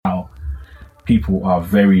people are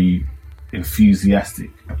very enthusiastic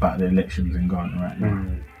about the elections in Ghana right now.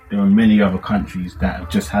 There are many other countries that have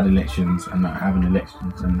just had elections and not having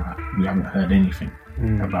elections, and we haven't heard anything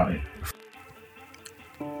about it.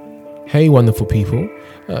 Hey, wonderful people.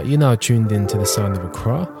 You're now tuned in to the Sound of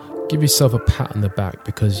Accra. Give yourself a pat on the back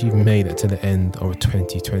because you've made it to the end of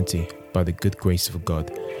 2020 by the good grace of God.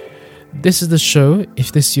 This is the show,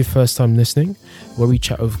 if this is your first time listening, where we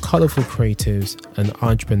chat with colourful creatives and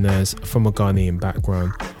entrepreneurs from a Ghanaian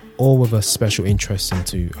background, all with a special interest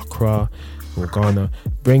into Accra or Ghana,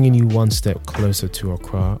 bringing you one step closer to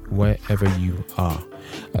Accra wherever you are.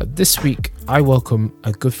 This week, I welcome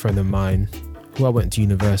a good friend of mine who I went to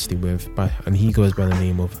university with, and he goes by the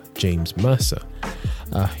name of James Mercer.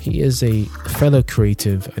 He is a fellow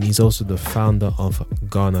creative, and he's also the founder of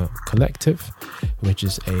Ghana Collective, which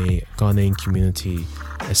is a Ghanaian community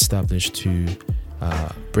established to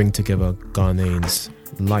bring together Ghanaians,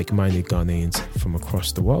 like-minded Ghanaians from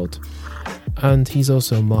across the world. And he's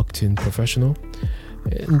also a marketing professional.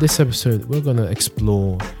 In this episode, we're going to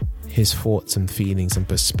explore his thoughts and feelings and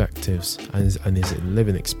perspectives and his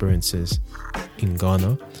living experiences in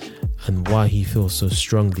Ghana, and why he feels so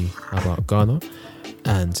strongly about Ghana,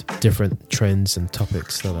 and different trends and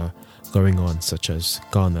topics that are going on, such as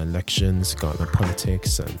Ghana elections, Ghana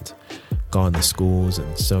politics, and Ghana schools,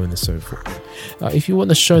 and so on and so forth. If you want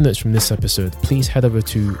the show notes from this episode, please head over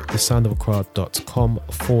to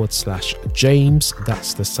thesoundofaccra.com/James.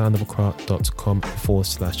 That's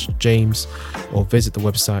thesoundofaccra.com/James, or visit the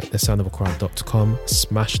website thesoundofaccra.com,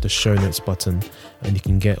 smash the show notes button, and you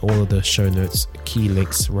can get all of the show notes, key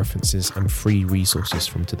links, references, and free resources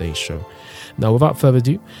from today's show. Now, without further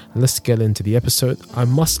ado, let's get into the episode. I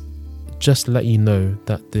must just let you know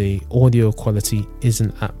that the audio quality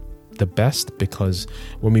isn't at the best, because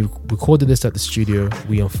when we recorded this at the studio,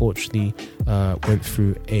 we unfortunately went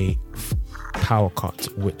through a power cut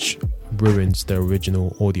which ruins the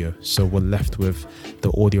original audio, so we're left with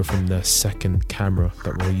the audio from the second camera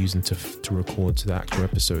that we're using to record the actual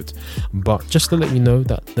episode. But just to let you know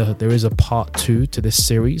that there is a part 2 to this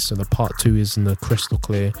series, so the part 2 is in the crystal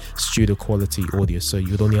clear studio quality audio, so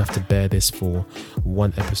you'd only have to bear this for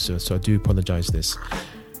one episode, so I do apologize this.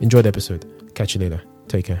 Enjoy the episode. Catch you later.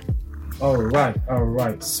 Take care. All right.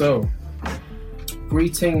 So,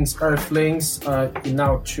 greetings, Earthlings. You're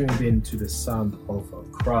now tuned in to the Sound of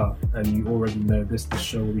Accra, and you already know this is the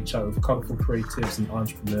show where we chat with colourful creatives and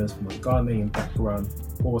entrepreneurs from a Ghanaian background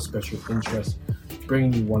or special interest,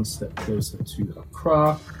 bringing you one step closer to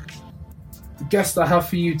Accra. The guest I have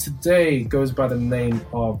for you today goes by the name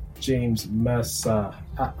of James Mercer.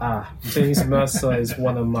 James Mercer is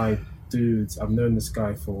one of my dudes. I've known this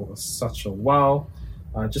guy for such a while.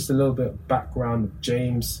 Just a little bit of background of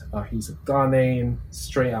James. He's a Ghanaian,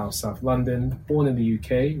 straight out of South London, born in the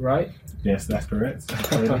UK, right? Yes, that's correct.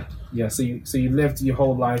 Yeah. So you lived your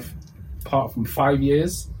whole life, apart from 5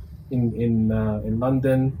 years, in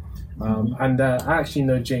London. And I actually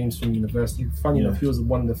know James from university. Funny enough, he was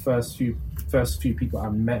one of the first few people I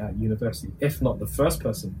met at university, if not the first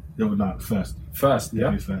person. No, first. First,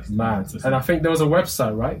 yeah. First. Mad. And I think there was a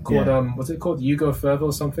website, right? Called was it called You Go Further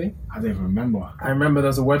or something? I don't even remember. I remember there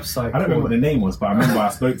was a website. I don't remember what the name was, but I remember I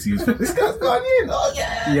spoke to you. This guy's gone in. Oh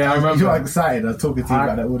yeah. Yeah, I remember. You were excited. I was talking to you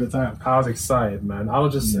about that all the time. I was excited, man. I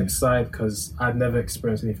was just excited because I'd never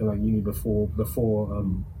experienced anything like uni before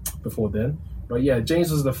then. But yeah,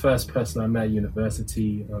 James was the first person I met at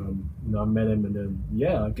university. I met him, and then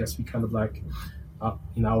I guess we kind of like, I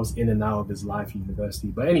was in and out of his life at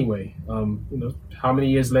university. But anyway, how many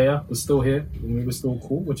years later, we're still here, and we were still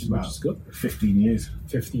cool, which is good. 15 years.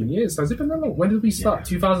 15 years. Has it been that long? When did we start?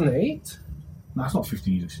 2008? No, it's not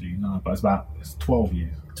 15 years actually. No, but it's 12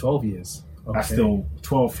 years. 12 years. Okay. That's still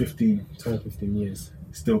 12, 15. 12, 15 years.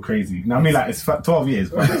 Still crazy. Now, I mean, like, it's 12 years,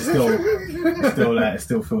 but it still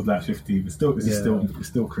feels like 15. But it's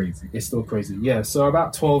still crazy. It's still crazy. Yeah. So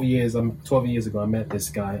about 12 years ago, I met this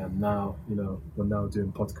guy, and now, we're now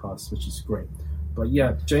doing podcasts, which is great. But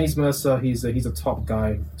yeah, James Mercer, he's a top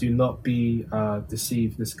guy. Do not be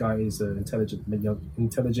deceived. This guy is an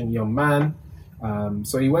intelligent young man.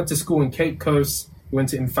 So he went to school in Cape Coast. He went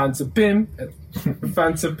to Infanta Bim.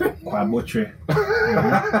 Quite butchery.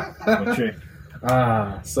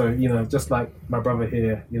 So, just like my brother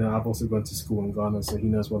here, I've also gone to school in Ghana, so he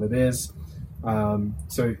knows what it is.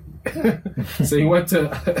 So he went to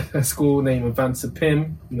a school named Infanta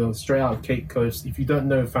Pim, straight out of Cape Coast. If you don't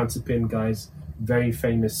know Infanta Pim, guys, very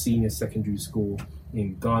famous senior secondary school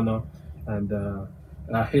in Ghana. And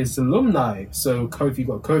his alumni, so you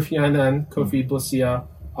got Kofi Annan, Kofi Busia,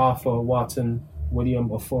 Arthur Wharton, William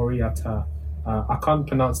Oforiata, I can't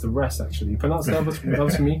pronounce the rest actually. Pronounce the others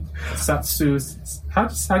for me. Satsu. How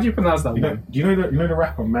do you pronounce that one? Do you know the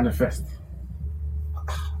rapper Manifest?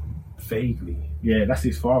 Vaguely. Yeah, that's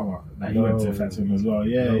his father. Like, he went to Fatima as well.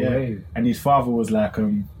 Yeah, No yeah. way. And his father was like,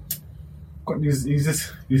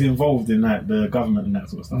 he's involved in like the government and that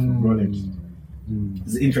sort of stuff.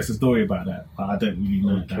 There's an interesting story about that, but I don't really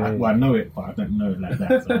know that. Well, I know it, but I don't know it like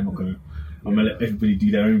that. So I'm gonna let everybody do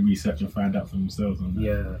their own research and find out for themselves on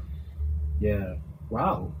that. Yeah.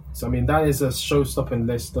 Wow. So I mean, that is a show-stopping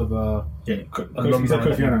list of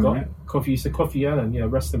Kofi Annan, right? You said Kofi Annan. Yeah,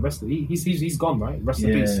 rest. He's gone, right? Rest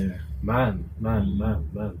in peace. Man.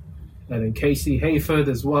 And then Casey Hayford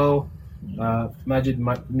as well. Majid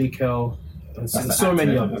Mikkel. And so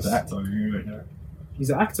many others. That's an actor. He's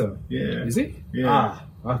an actor. Yeah. Is he? Yeah.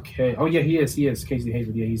 Okay. Oh yeah, he is. Casey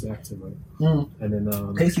Hayford. Yeah, he's an actor, right? And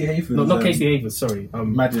then Casey Hayford. No, not Casey Hayford. Sorry.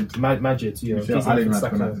 Majid. Majid. Yeah.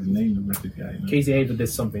 Casey Hayford did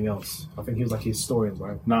something else. I think he was like his historian,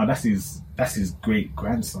 right? No, that's his great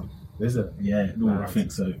grandson. Is it? Yeah. No, I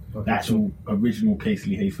think so. The actual original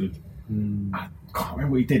Casey Hayford. I can't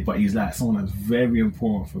remember what he did, but he's like someone that's very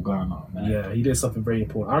important for Ghana. Like. Yeah, he did something very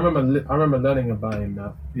important. I remember learning about him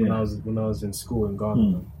when I was in school in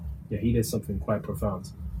Ghana. Yeah, he did something quite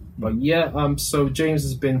profound. But yeah, so James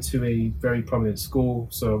has been to a very prominent school.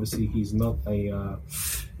 So obviously he's not a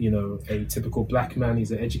typical black man.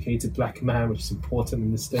 He's an educated black man, which is important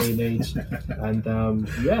in this day and age. And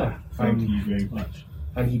thank you very much.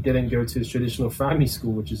 And he didn't go to his traditional family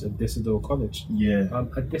school, which is Adisador College. Yeah.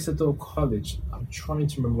 Adisador College. I'm trying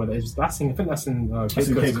to remember what it is. I think that's in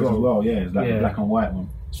Cape Coast as well. Yeah, it's like the black and white one.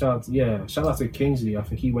 Shout out to Kingsley. I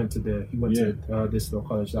think he went to Adisador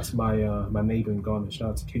College. That's my neighbour in Ghana. Shout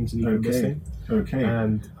out to Kingsley for listening. Okay.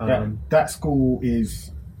 And that school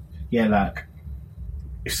is like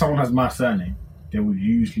if someone has my surname, they would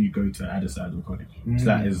usually go to Adisador College. So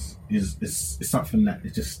that is something that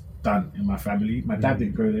is just done in my family. My dad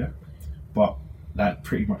didn't go there, but like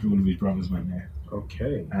pretty much all of his brothers went there.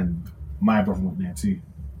 Okay. And my brother went there too.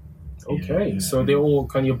 Okay. So they all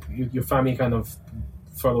kind of your family kind of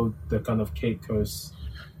followed the kind of Cape Coast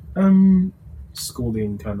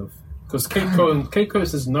schooling kind of, because Cape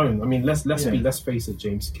Coast is known. I mean, let's face it,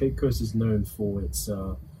 James. Cape Coast is known for its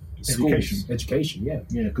education. Yeah.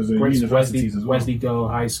 Yeah, because the universities as well. Wesley Girl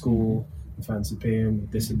High School, Fancy PM,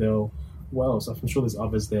 Disadel. What else? I'm sure there's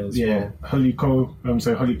others there as well. Holy Child.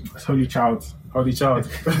 Holy Child.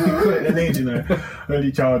 The name, you know.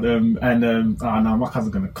 Holy Child. My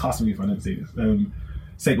cousin's going to cast me if I don't say this.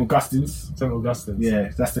 St. Augustine's. St. Augustine's. Yeah,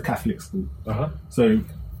 that's the Catholic school. Uh-huh. So,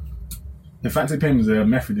 the Fancy Pim is a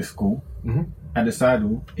Methodist school. Mm-hmm. And the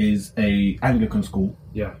Saddle is a Anglican school.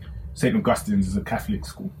 Yeah. St. Augustine's is a Catholic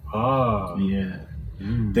school. Ah. Yeah.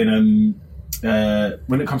 Then,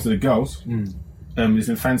 when it comes to the girls, it's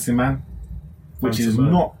in Fancy Man. Which is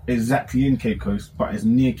not exactly in Cape Coast, but it's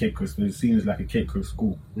near Cape Coast, but it's seen as like a Cape Coast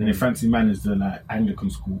school. And the Fancy Man is the like Anglican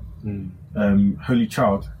school. Holy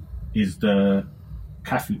Child is the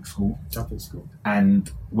Catholic school. And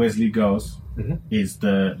Wesley Girls is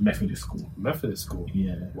the Methodist school.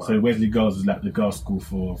 Yeah. Wow. So Wesley Girls is like the girls' school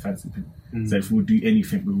for Fancy Pin. So if we'll do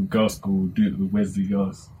anything with girls' school, we'll do it with Wesley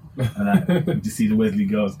Girls. And you just see the Wesley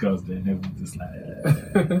girls there, and everyone's just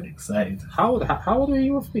like excited. How old were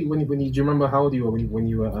you roughly when do you remember how old you were when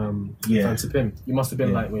you were Fancy Pim? You must have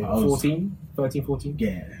been like 13, 14?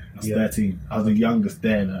 Yeah, I was 13. I was the youngest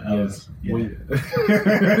there.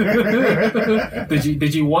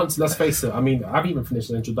 Did you want? Let's face it. I mean, I've even finished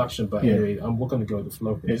the introduction, but anyway, we're going to go with the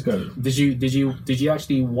flow. Let's go. Did you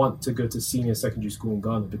actually want to go to senior secondary school in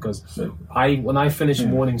Ghana? Because when I finished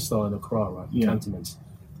Morning Star in Accra, Cantonment,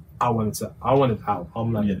 I wanted out.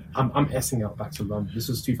 I'm like, I'm essing out back to London. This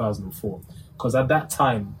was 2004. Because at that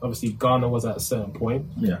time, obviously, Ghana was at a certain point.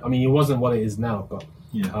 Yeah. I mean, it wasn't what it is now, but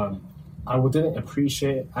I didn't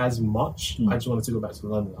appreciate it as much. I just wanted to go back to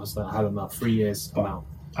London. I was like, I had enough. 3 years, I'm out.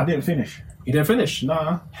 I didn't finish. You didn't finish?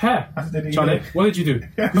 Nah. Hey, Charlie, what did you do?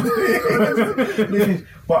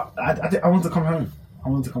 But I wanted to come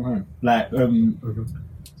home. Like,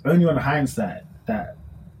 only on hindsight that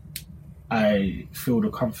I feel the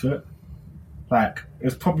comfort. Like,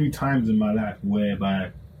 there's probably times in my life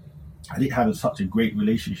whereby I didn't have such a great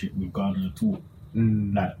relationship with Ghana at all.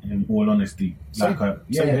 Like, in all honesty. Same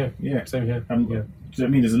here. I mean,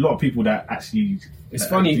 there's a lot of people that actually. It's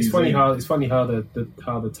funny how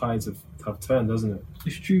the tides have turned, doesn't it?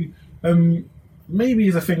 It's true. Maybe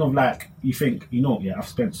it's a thing of like, you think, I've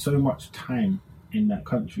spent so much time in that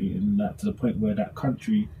country, and that to the point where that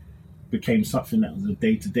country became something that was a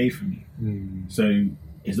day-to-day for me. So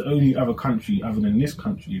it's the only other country other than this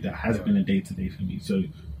country that has been a day-to-day for me. So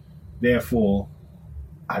therefore,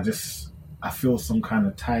 I feel some kind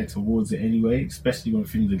of tie towards it anyway, especially when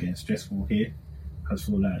things are getting stressful here. I just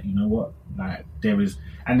feel like, you know what, like there's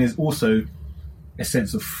also a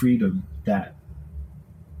sense of freedom that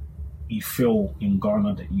you feel in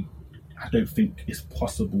Ghana that I don't think is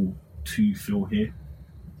possible to feel here.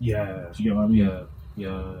 Yeah. Do you get what I mean?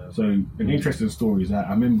 Yeah. So an interesting story is that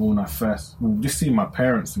I remember when I first, just seeing my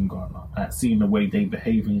parents in Ghana, seeing the way they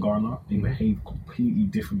behave in Ghana, they behave completely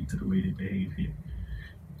differently to the way they behave here.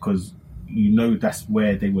 Because that's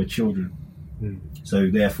where they were children. So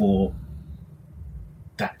therefore,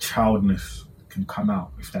 that childness can come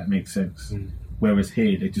out, if that makes sense. Whereas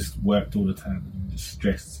here, they just worked all the time, and just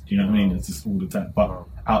stressed. Do you know what I mean? It's just all the time. But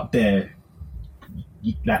out there,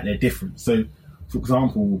 they're different. So, for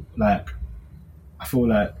example, like I feel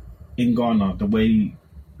like in Ghana, the way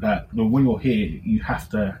that when you're here, you have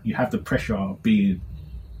the pressure of being.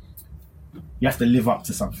 You have to live up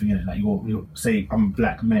to something, innit? Like you're say I'm a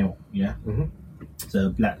black male, yeah. So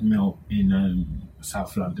black male in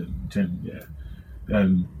South London,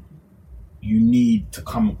 you need to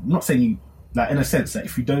come. I'm not saying you, like in a sense that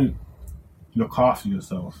if you don't look after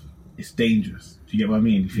yourself, it's dangerous. Do you get what I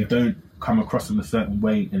mean? If you don't come across in a certain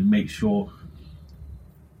way and make sure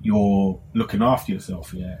you're looking after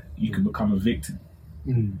yourself, you can become a victim.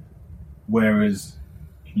 Whereas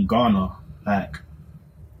in Ghana, like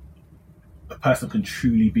a person can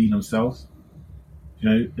truly be themselves. You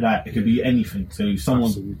know, like it could be anything. So if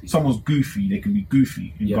someone's goofy, they can be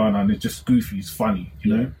goofy in Ghana, and it's just goofy, it's funny,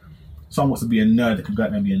 you know? Someone wants to be a nerd, they can go out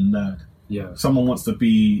there and be a nerd. Yeah. Someone wants to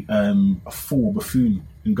be a buffoon,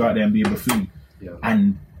 and go out there and be a buffoon. Yeah.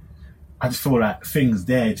 And I just feel like things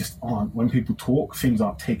there just aren't, when people talk, things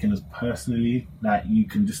aren't taken as personally. Like you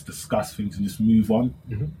can just discuss things and just move on.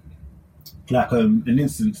 Like an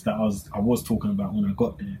instance that I was talking about when I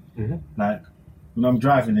got there. Like when I'm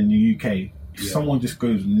driving in the UK, if someone just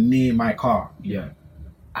goes near my car,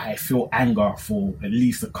 I feel anger for at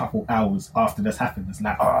least a couple hours after this happened. It's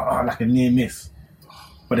like like a near miss.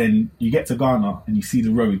 But then you get to Ghana and you see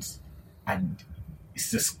the roads, and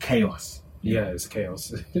it's just chaos. Yeah, it's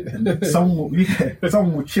chaos.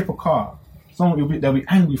 Someone will chip a car. They'll be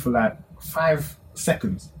angry for like 5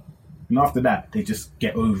 seconds, and after that they just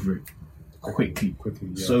get over it quickly,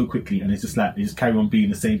 so quickly, and it's just like they just carry on being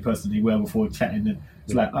the same person they were before chatting. And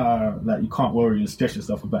it's like you can't worry and stress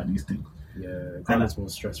yourself about these things. Yeah, Ghana's more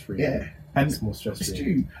stress free. Yeah, and it's more stress free. It's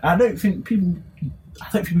true. I don't think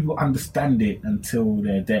people understand it until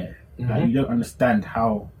they're there. Like, you don't understand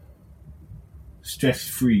how stress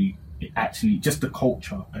free it actually, just the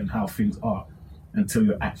culture and how things are, until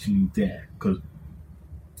you're actually there. Because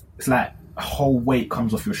it's like a whole weight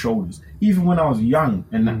comes off your shoulders. Even when I was young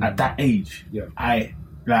and at that age, I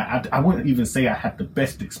wouldn't even say I had the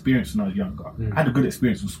best experience when I was younger. I had a good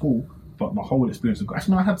experience in school, but my whole experience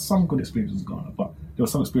actually, no, I had some good experiences in Ghana, but there were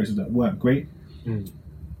some experiences that weren't great.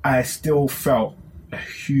 I still felt a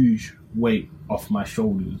huge weight off my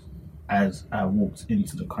shoulders as I walked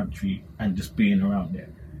into the country and just being around there.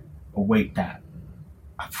 A weight that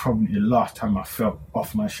probably the last time I felt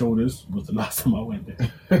off my shoulders was the last time I went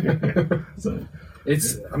there. So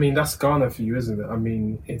it's, I mean, that's Ghana for you, isn't it? I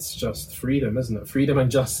mean, it's just freedom, isn't it? Freedom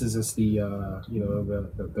and justice is the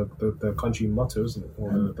the country motto, isn't it?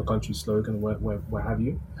 Or the country slogan, where have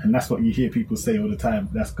you? And that's what you hear people say all the time.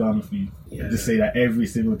 That's Ghana for you. They just say that every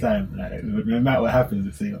single time. Like, no matter what happens,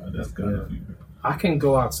 they say, that's Ghana for you. I can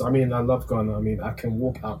go out. I mean, I love Ghana. I mean, I can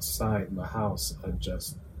walk outside my house and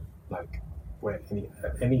just like wear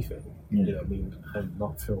anything, you know what I mean, and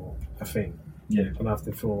not feel a thing. I don't have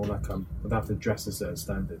to feel like I don't have to dress to certain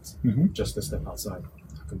standards just to step outside.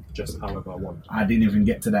 I can dress however I want. I didn't even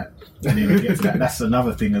get to that. That's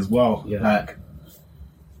another thing as well. Like,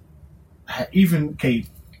 even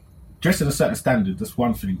dress at a certain standard, that's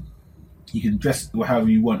one thing. You can dress however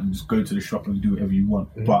you want and just go to the shop and do whatever you want.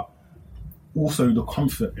 But also the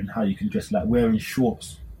comfort in how you can dress, like wearing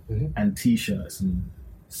shorts and t-shirts and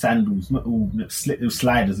sandals, not all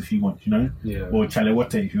sliders if you want, you know, or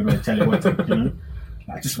chalewote if you want to chalewote, you know,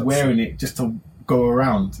 like just wearing it just to go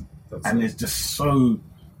around, and it's just so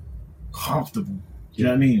comfortable. You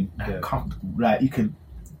know what I mean? Like, comfortable. Like you can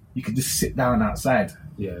just sit down outside.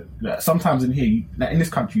 Like, sometimes in here, like in this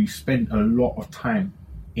country, you spend a lot of time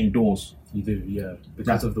indoors. You do,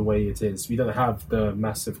 because of the way it is. We don't have the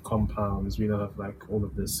massive compounds. We don't have like all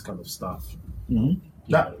of this kind of stuff.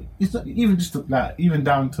 That it's not even just like even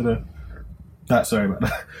down to the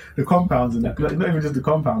compounds, and not even just the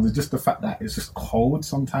compounds. It's just the fact that it's just cold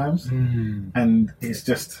sometimes, and it's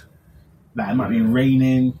just like it might be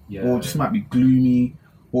raining or just might be gloomy,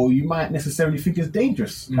 or you might necessarily think it's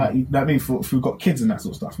dangerous. Like, you know what I mean, if we've got kids and that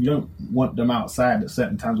sort of stuff, you don't want them outside at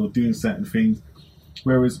certain times or doing certain things.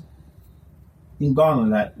 Whereas in Ghana,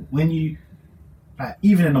 like when you, like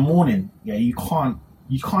even in the morning, you can't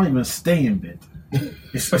even stay in bed.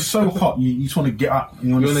 It's so hot. You just want to get up.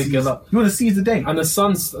 You want to get up. You want to seize the day. And the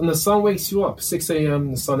sun wakes you up. 6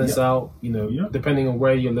 a.m. The sun is out. You know, depending on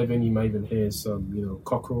where you're living, you might even hear some, you know,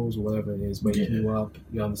 cockerels or whatever it is waking you up.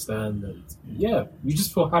 You understand? And you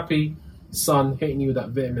just feel happy. Sun hitting you with that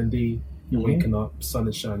vitamin D. You're waking up. Sun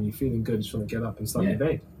is shining. You're feeling good. You just want to get up and start your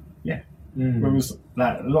day. Yeah. Whereas,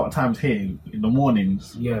 like a lot of times here in the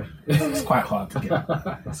mornings, it's quite hard to get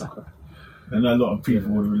up. I know a lot of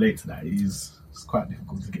people would relate to that. It's quite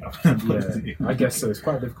difficult to get up. I guess so. It's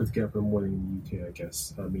quite difficult to get up in the morning in the UK, I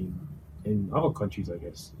guess. I mean, in other countries, I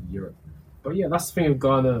guess, in Europe. But yeah, that's the thing with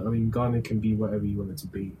Ghana. I mean, Ghana can be whatever you want it to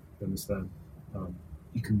be. You understand?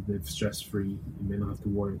 You can live stress-free. You may not have to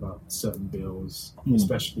worry about certain bills,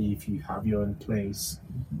 especially if you have your own place.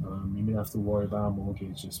 You may not have to worry about a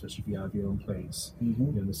mortgage, especially if you have your own place. You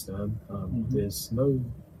understand? There's no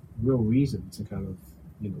real reason to kind of,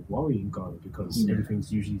 you know, worry in Ghana because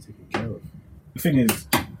everything's usually taken care of. The thing is,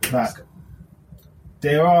 like,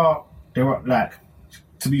 there are like,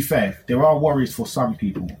 to be fair, there are worries for some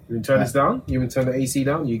people. You can turn this down? You can turn the AC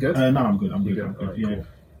down? You good? No, I'm good. I'm good. Right, yeah. Cool.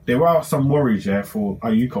 There are some worries, for.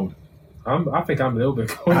 Are you cold? I think I'm a little bit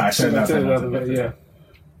cold.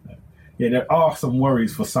 Yeah, there are some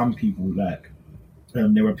worries for some people. Like,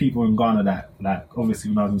 there were people in Ghana that, like, obviously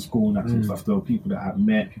when I was in school and that sort of stuff, there were people that I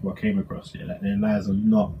met, people I came across, like, their lives are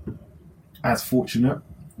not as fortunate.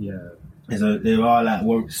 Yeah. There are,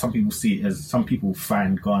 like, some people see it as, some people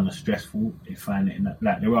find Ghana stressful. They find it in that,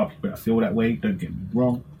 like, there are people that feel that way, don't get me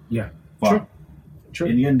wrong. Yeah. But True.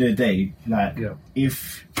 In the end of the day, like,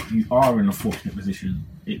 if you are in a fortunate position,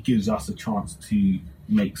 it gives us a chance to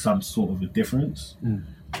make some sort of a difference.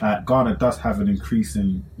 Ghana does have an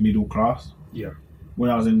increasing middle class. Yeah. When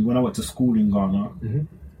I went to school in Ghana,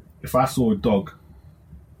 if I saw a dog,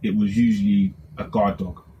 it was usually a guard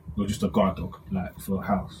dog, or just a guard dog, like, for a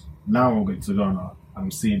house. Now I'm going to Ghana,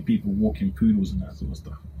 I'm seeing people walking poodles and that sort of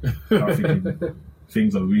stuff. I'm thinking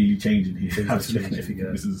things are really changing here.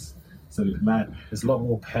 This is so it's mad. There's a lot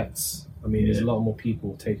more pets. I mean, there's a lot more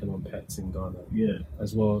people taking on pets in Ghana. Yeah.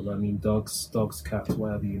 As well. I mean, dogs, cats,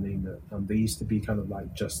 whatever you name it. They used to be kind of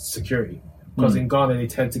like just security. Because in Ghana, they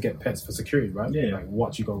tend to get pets for security, right? Yeah.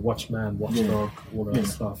 Like you got watchman, watchdog, all that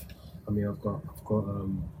stuff. I mean, I've got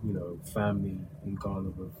you know, family in Ghana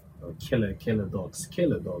with killer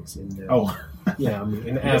dogs in there. Oh. Yeah, I mean,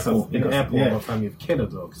 in the airport, a family of killer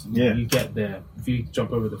dogs. You get there, if you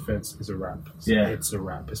jump over the fence, it's a wrap. It's a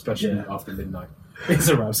wrap, especially after midnight. It's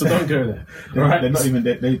a wrap, so don't go there. They're not even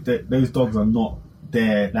those dogs are not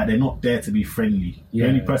there. Like, they're not there to be friendly. The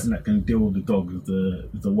only person that can deal with the dog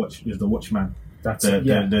is the watchman. That's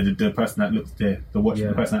the person that looks there.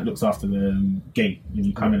 The person that looks after the gate when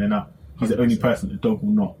you come in and out. He's the only person the dog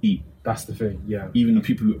will not eat. That's the thing. Yeah. Even the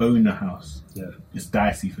people who own the house. Yeah. It's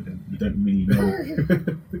dicey for them. You don't really know.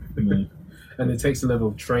 You know. And it takes a level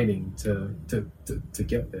of training to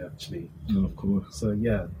get there, actually. Oh, of course. So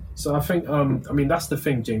yeah. So I think I mean, that's the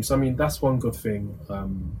thing, James. I mean, that's one good thing.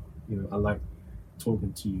 You know, I like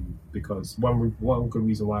talking to you because one good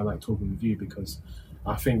reason why I like talking with you, because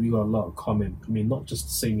I think we got a lot of common. I mean, not just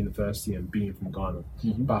the same university and being from Ghana,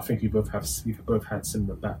 but I think we've both had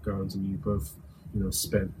similar backgrounds, and we both, you know,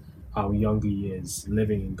 spent our younger years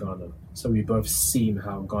living in Ghana. So we've both seen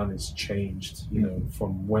how Ghana's changed, you know,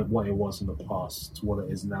 from what it was in the past to what it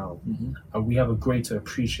is now. And we have a greater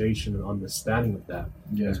appreciation and understanding of that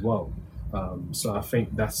as well. So I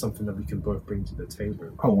think that's something that we can both bring to the table.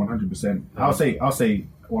 Oh, 100%. I'll say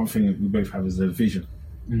one thing that we both have is a vision.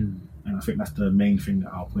 And I think that's the main thing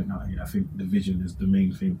that I'll point out here. I think the vision is the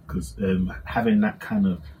main thing, because having that kind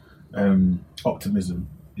of optimism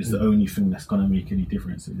is the only thing that's going to make any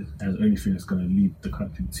difference. And the only thing that's going to lead the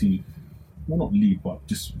country to, well, not lead, but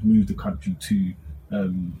just move the country to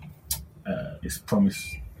its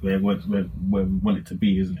promise, where we want it to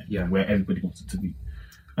be, isn't it? Yeah. Where everybody wants it to be.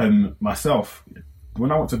 Myself,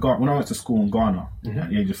 when I went to school in Ghana at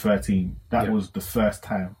the age of 13, that was the first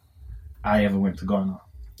time I ever went to Ghana.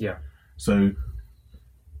 Yeah. So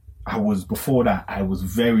before that, I was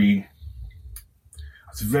very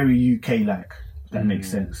UK like. That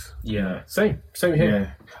makes sense. Yeah. Same here.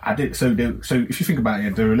 Yeah. I did. So if you think about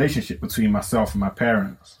it, the relationship between myself and my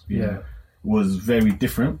parents, was very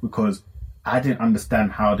different, because I didn't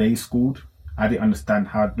understand how they schooled. I didn't understand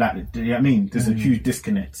how, like, do you know what I mean? There's a huge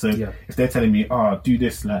disconnect. So if they're telling me, do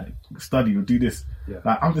this, like, study or do this,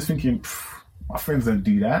 like, I'm just thinking, my friends don't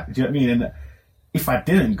do that. Do you know what I mean? And if I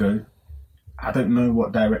didn't go, I don't know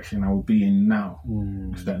what direction I would be in now,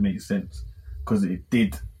 if that makes sense. Because it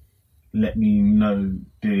did let me know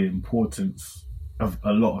the importance of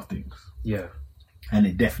a lot of things. Yeah. And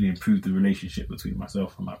it definitely improved the relationship between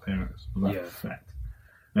myself and my parents, without a fact.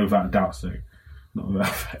 No, without a doubt, sorry. Not without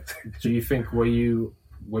a fact. Do you think, were you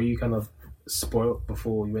kind of spoiled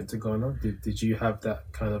before you went to Ghana? Did you have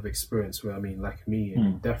that kind of experience where, I mean, like me,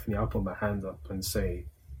 and definitely I'll put my hand up and say,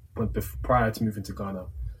 prior to moving to Ghana,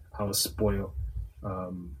 I was spoiled. I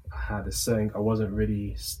had I wasn't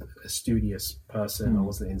really a studious person. I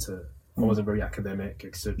wasn't very academic,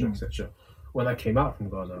 etc., etc. When I came out from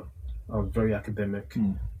Ghana, I was very academic,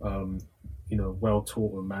 well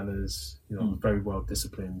taught with manners, very well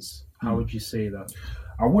disciplined. How would you say that?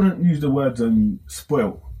 I wouldn't use the word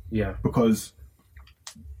spoiled. Yeah. Because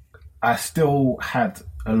I still had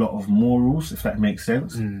a lot of morals, if that makes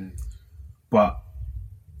sense. But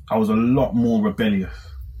I was a lot more rebellious.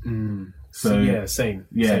 So yeah, same.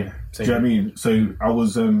 Yeah. Do you know what I mean? So I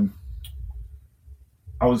was,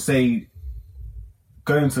 I would say,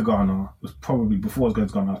 going to Ghana was probably, before I was going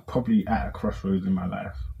to Ghana, I was probably at a crossroads in my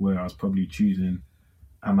life where I was probably choosing,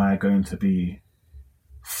 am I going to be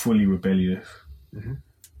fully rebellious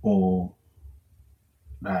or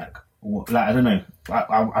I don't know.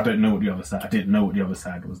 I don't know what the other side. I didn't know what the other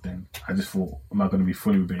side was then. I just thought, am I going to be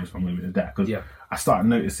fully rebellious? I'm going to be that, because I started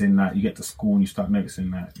noticing that you get to school and you start noticing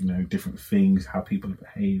that different things, how people are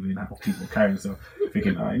behaving, how people are carrying themselves.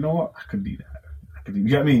 Thinking, you know what, I could do that. You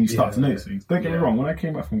know what I mean? You start to notice things. Don't get me wrong. When I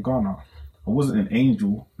came back from Ghana, I wasn't an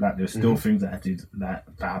angel. Like, there's still things that I did that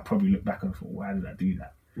I probably look back and thought, why did I do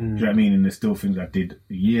that? Do you know what I mean? And there's still things I did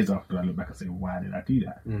years after I look back and say, why did I do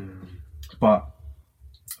that? But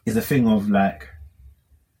it's a thing of like,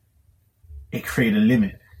 it created a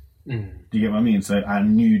limit. Do you get what I mean? So I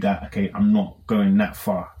knew that, okay, I'm not going that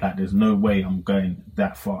far. Like, there's no way I'm going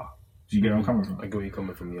that far. Do you get where I'm coming from? I get where you're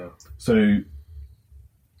coming from, yeah. So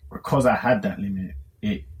because I had that limit,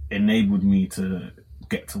 it enabled me to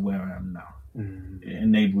get to where I am now. It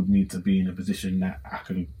enabled me to be in a position that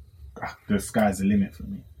the sky's the limit for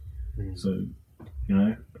me. So,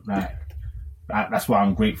 like, that's why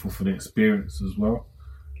I'm grateful for the experience as well.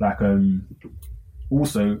 Like,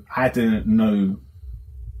 also, I didn't know,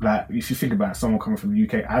 like, if you think about someone coming from the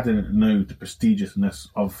UK, I didn't know the prestigiousness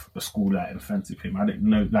of a school like Infancy Pim. I didn't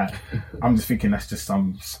know, like, I'm just thinking that's just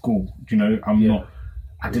some school, not,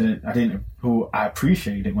 I didn't, I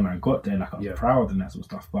appreciated it when I got there, like, I was proud and that sort of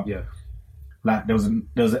stuff, but, like, there was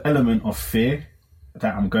an element of fear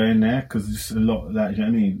that I'm going there, because it's a lot, like, you know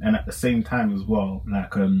what I mean? And at the same time as well,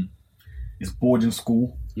 like, it's boarding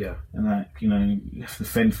school. Yeah. And like, you have to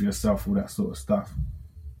fend for yourself, all that sort of stuff.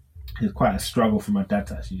 It's quite a struggle for my dad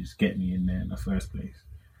to actually just get me in there in the first place.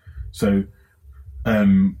 So,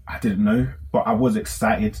 I didn't know, but I was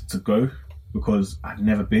excited to go because I'd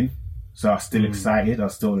never been. So I was still excited. I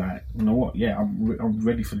was still like, you know what? Yeah, I'm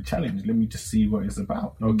ready for the challenge. Let me just see what it's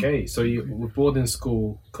about. Okay, so you were boarding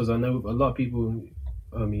school, because I know a lot of people,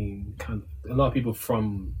 a lot of people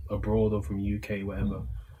from abroad or from UK, whatever,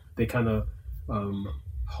 they kind of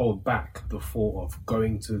hold back the thought of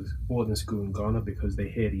going to boarding school in Ghana because they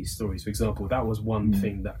hear these stories. For example, that was one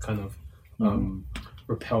thing that kind of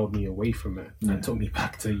repelled me away from it and took me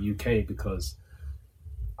back to UK, because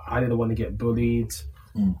I didn't want to get bullied.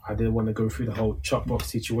 I didn't want to go through the whole chop box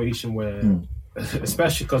situation where,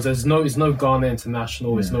 especially because it's no Ghana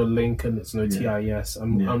International, it's no Lincoln, it's no TIS,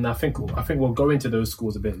 and I think we'll go into those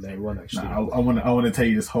schools a bit later on. Actually, I want to tell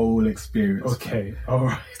you this whole experience. Okay, all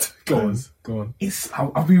right, go on.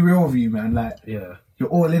 I'll be real with you, man. Like, you're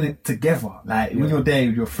all in it together. Like, when you're there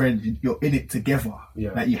with your friends, you're in it together.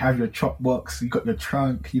 Yeah. Like, you have your chop box, you got your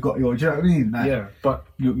trunk, you got your, do you know what I mean? Like, but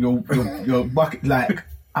your bucket, like.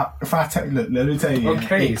 If I tell you, look, let me tell you.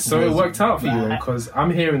 Okay, so it worked out for you, because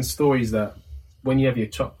I'm hearing stories that when you have your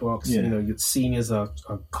chop box, your seniors are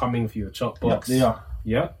coming for your chop box. Yeah, they are.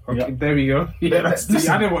 Yeah. Okay. There we go. Yeah.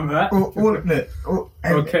 Listen, I didn't want that.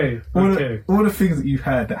 All the things that you've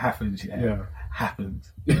heard that happened, happened.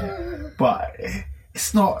 But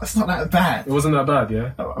it's not that bad. It wasn't that bad.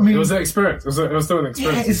 Yeah. I mean, it was an experience. It was still an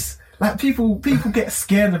experience. Yeah, it's like people get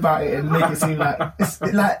scared about it and make it seem like it's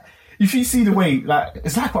like. If you see the way, like,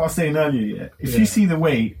 it's like what I was saying earlier, if you see the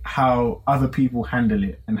way how other people handle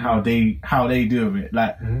it and how they deal with it,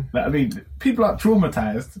 like I mean, people are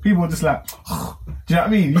traumatized. People are just like, oh, do you know what I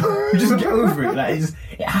mean? You just get over it. Like, it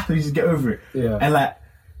happens, you just get over it. Yeah. And like,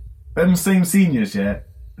 them same seniors,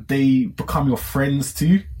 they become your friends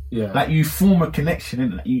too. Yeah. Like, you form a connection,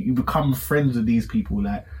 and like, you become friends with these people.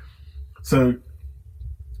 Like, so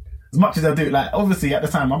as much as I do, like, obviously at the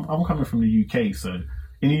time I'm coming from the UK, so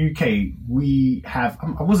in the UK, we have.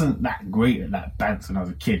 I wasn't that great at like banter when I was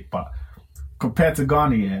a kid, but compared to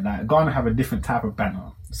Ghana, yeah, like Ghana have a different type of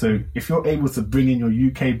banter. So if you're able to bring in your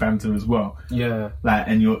UK banter as well, yeah, like,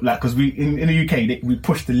 and you're like, because we in the UK we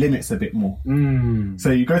push the limits a bit more.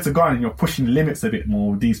 So you go to Ghana and you're pushing the limits a bit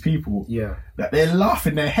more with these people. Yeah, like they're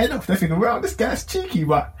laughing their head off. They're thinking, well, this guy's cheeky,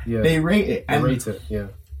 but they rate it. And yeah.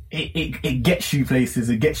 It gets you places.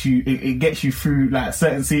 It gets you through like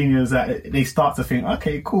certain seniors that they start to think,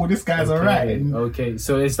 okay, cool, this guy's alright. Okay,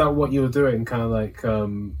 so is that what you're doing, kind of like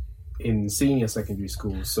in senior secondary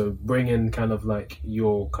school? So bringing kind of like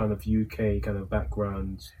your kind of UK kind of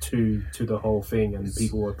background to the whole thing, and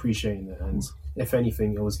people were appreciating it, and if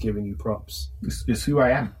anything, it was giving you props. It's who I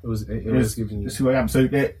am. It was giving you. It's who I am. So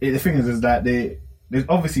the thing is that there's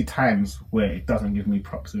obviously times where it doesn't give me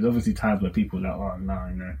props. There's obviously times where people are like, oh no,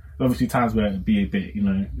 you know. There's obviously times where it'd be a bit, you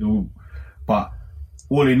know, but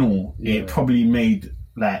all in all, it probably made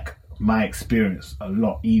like my experience a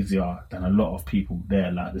lot easier than a lot of people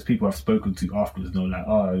there. Like there's people I've spoken to afterwards, they're like,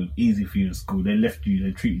 oh, it was easy for you in school. They left you,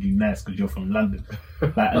 they treated you nice because you're from London.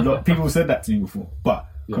 Like a lot of people said that to me before. But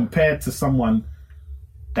compared to someone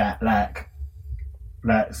that like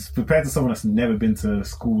compared to someone that's never been to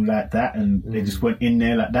school like that and they just went in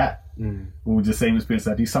there like that with the same experience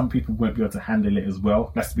I do, some people won't be able to handle it as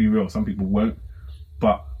well. Let's be real, some people won't.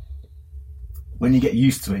 But when you get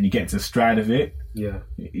used to it and you get into the stride of it,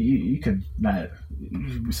 you can, like,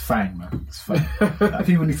 it's fine, man. It's fine. Like,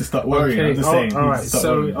 people need to start worrying. Okay. I'm just saying. All right.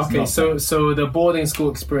 So the boarding school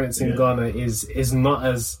experience in Ghana is not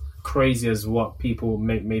as crazy as what people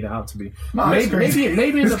make it out to be. No,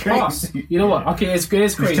 maybe in the past. You know what? Okay, it's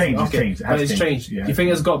crazy. It's changed. Yeah. Do you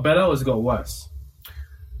think it's got better or has it got worse? Do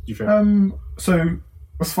you think? So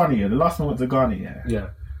what's funny? The last time I went to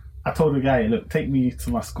Ghana, I told the guy, look, take me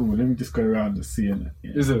to my school. Let me just go around and see it.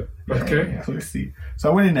 Yeah. Is it? Okay. Yeah, so let's see.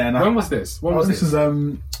 So I went in there. And when was this? This was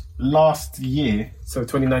last year. So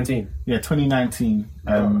 2019. Yeah, 2019,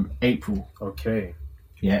 April. Okay.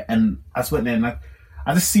 Yeah, and I just went there and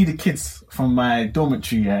I just see the kids from my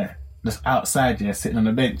dormitory, just outside, sitting on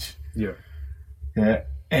the bench. Yeah. Yeah,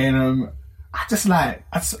 and I just like,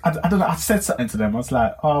 I don't know, I said something to them. I was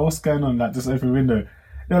like, oh, what's going on? Like, just open the window.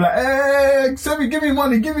 They were like, hey, Sammy, give me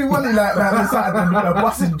money. Like it's like a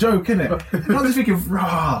busted joke, innit? And I was just thinking,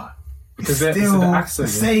 rah, it's still the accent,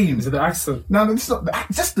 the same. Is it the accent? No, it's not.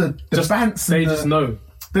 Just the bants. They just know.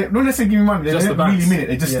 When they say give me money, they don't really mean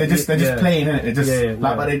it. They're just playing, innit? They're just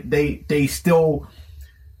but they still,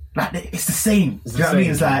 like, it's the same. Do you know what I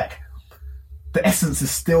mean? It's like the essence is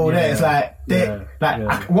still there. It's like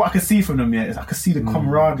what I could see from them, is I could see the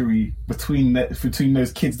camaraderie between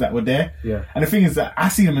those kids that were there. Yeah. And the thing is that I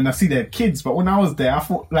see them and I see their kids, but when I was there, I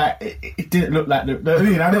thought like it didn't look like I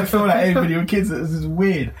didn't feel like everybody were kids. It was just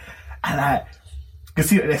weird, and like you can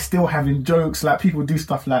see that they're still having jokes. Like people do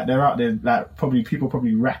stuff like they're out there, like people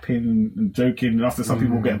probably rapping and joking. And after some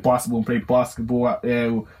people get basketball and play basketball out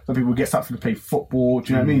there, or some people get something to play football.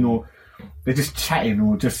 Do you know what I mean? Or they're just chatting,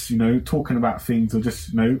 or just, talking about things, or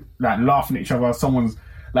just, like laughing at each other. Someone's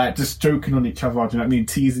like just joking on each other, do you know what I mean?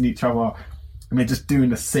 Teasing each other, and they're just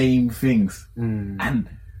doing the same things. And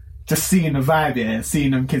just seeing the vibe, and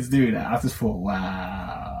seeing them kids doing that, I just thought,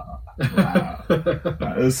 wow. Like,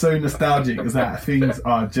 it was so nostalgic. It's like things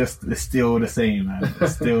are just, they're still the same, man.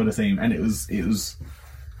 It's still the same. And it was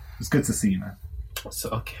good to see, man. So,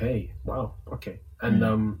 okay. Wow. Okay.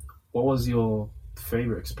 And what was your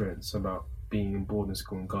favorite experience about being in boarding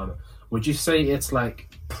school in Ghana? Would you say it's like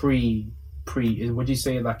would you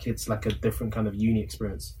say like it's like a different kind of uni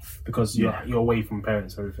experience because you're away from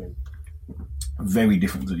parents and everything? Very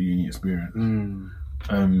different to the uni experience.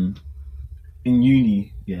 In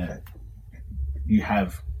uni, you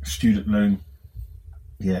have student loan.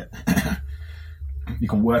 You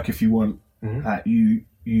can work if you want. Like you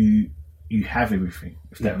have everything,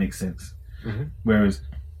 if that makes sense. Whereas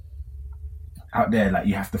out there, like,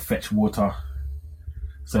 you have to fetch water.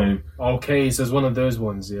 So it's one of those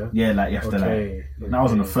ones, like you have to and I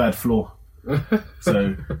was on the 3rd floor.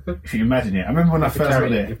 So if you imagine it, I remember when I first got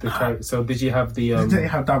there. So did you have the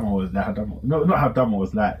how dumb I was? No, not how dumb I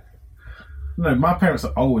was. Like, no, my parents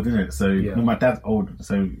are old, isn't it? So my dad's old.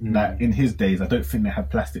 So like in his days, I don't think they had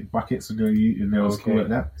plastic buckets in their school like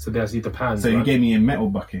that. So there's the pans. So he gave me a metal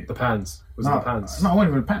bucket. The pans. Was it the pans? No, it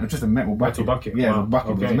wasn't even a pan. It was just a metal bucket. Metal bucket. Yeah, the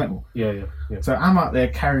bucket was metal. Yeah. So I'm out there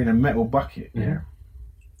carrying a metal bucket.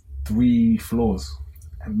 3 floors.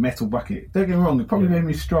 A metal bucket. Don't get me wrong, it probably made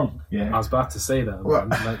me strong. Yeah. I was about to say that, man.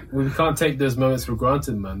 Like, we can't take those moments for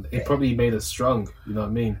granted, man. It probably made us strong, you know what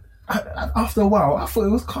I mean? after a while, I thought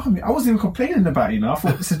it was calming. I wasn't even complaining about it, I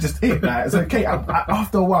thought this is just it. Like, it's okay.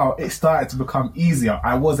 After a while, it started to become easier.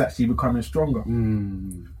 I was actually becoming stronger.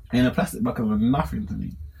 And the plastic bucket was nothing to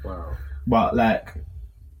me. Wow. But like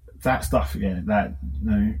that stuff, it's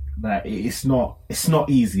not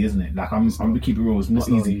easy, isn't it? Like I'm gonna keep it real. It's not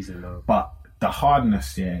easy. No. But the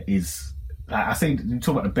hardness, is like I say. You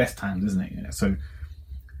talk about the best times, isn't it? Yeah. So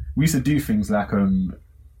we used to do things like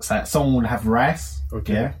it's like someone would have rice,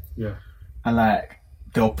 yeah, and like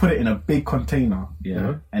they'll put it in a big container,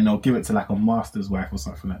 and they'll give it to like a master's wife or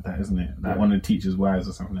something like that, isn't it? Like one of the teachers' wives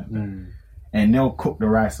or something like that. And they'll cook the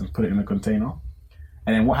rice and put it in a container.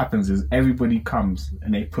 And then what happens is everybody comes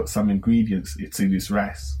and they put some ingredients into this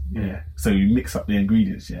rice. Yeah. So you mix up the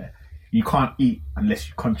ingredients. Yeah. You can't eat unless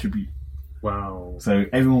you contribute. Wow. So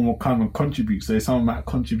everyone will come and contribute. So someone might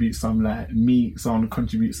contribute some like meat, someone will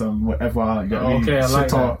contribute some whatever. You know what I mean? I like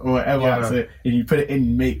that. Or whatever. Yeah. So and you put it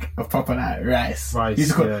in, make a proper like rice. Rice. We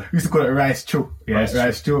used to call it rice chow. Yeah.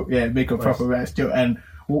 Rice chow. Yeah. Make a proper rice chow, and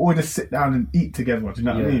we'll all just sit down and eat together. Do you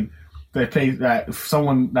know what I mean? They play like if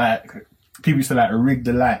someone like people used to like rig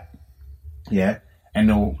the light, and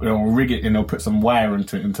they'll rig it and they'll put some wire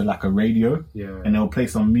into like a radio, and they'll play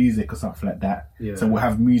some music or something like that. Yeah. So we'll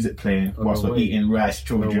have music playing whilst we're eating rice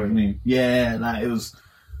chow. Do you know what I mean? Yeah, like it was.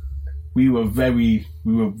 We were very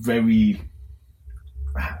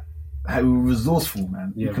resourceeful,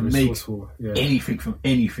 man. Yeah, we could make anything from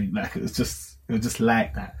anything. Like it was just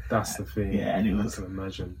like that. That's the thing. Yeah, and it was. I can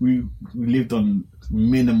imagine. We lived on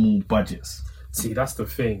minimal budgets. See, that's the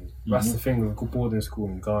thing. That's the thing with boarding school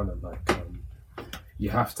in Ghana. Like, you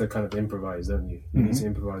have to kind of improvise, don't you? You need to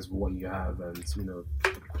improvise with what you have, and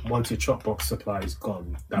once your chop box supply is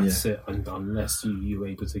gone, that's it. And unless you're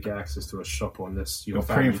able to get access to a shop, or unless you're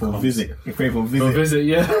praying for a visit,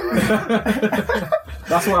 yeah.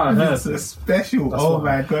 That's what I heard. It's special. That's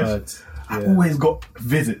my gosh! I always got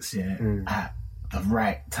visits, at the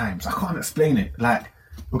right times. I can't explain it. Like,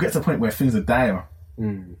 we'll get to a point where things are dire.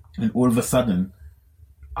 And all of a sudden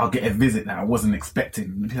I'll get a visit that I wasn't expecting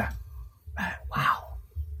and be like wow,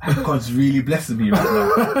 God's really blessing me right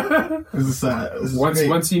now.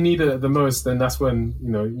 Once you need it the most, then that's when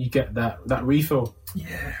you get that refill.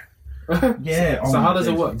 So how does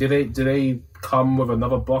it work? Do they come with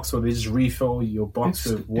another box, or they just refill your box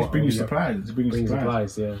with what? It's bring you supplies. It brings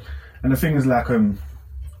supplies. And the thing is, like, I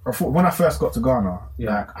thought when I first got to Ghana,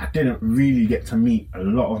 like I didn't really get to meet a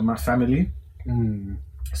lot of my family.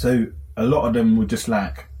 So a lot of them were just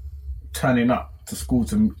like turning up to school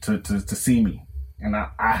to see me, and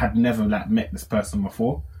I had never like met this person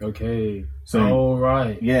before. Okay. So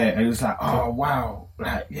and it was like, oh wow,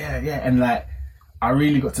 like and like I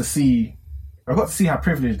really got to see how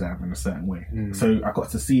privileged I am in a certain way. So I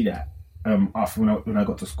got to see that after when I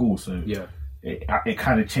got to school. So it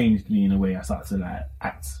kind of changed me in a way. I started to like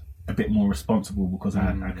act a bit more responsible because I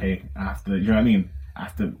have to, you know what I mean? I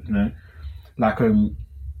have to,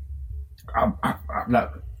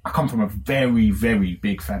 like I come from a very, very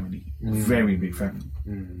big family. Very big family.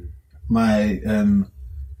 My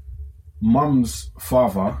mum's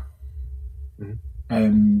father,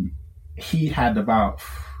 he had about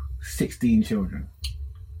 16 children.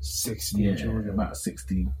 16 children? About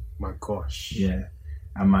 16. My gosh. Yeah.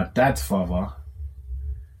 And my dad's father,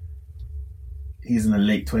 he's in the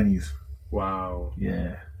late 20s. Wow.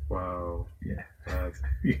 Yeah. Wow. Yeah.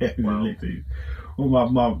 Yeah. Wow. Well,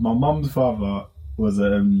 my mum's father was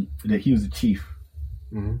he was a chief.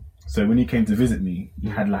 So when he came to visit me, he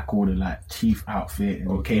had like all the like chief outfit,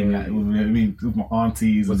 and he came like with my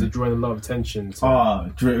aunties. Was it drawing a lot of attention?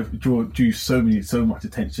 Drew so much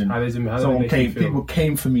attention. People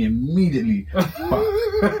came for me immediately.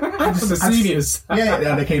 The seniors.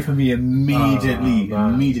 They came for me immediately.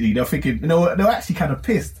 Immediately, they're thinking, they were actually kind of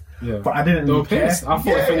pissed. Yeah. But I didn't really care. Pissed. I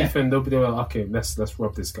thought if anything, they were like, okay, let's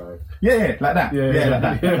rob this guy. Yeah, like that.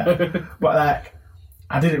 Like that. But like,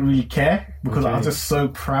 I didn't really care because I was just so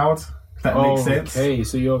proud. If that makes sense. Okay,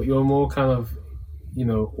 so you're more kind of,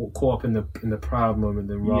 caught up in the proud moment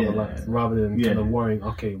than rather than kind of worrying.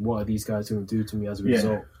 Okay, what are these guys going to do to me as a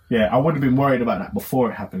result? Yeah, I would have been worried about that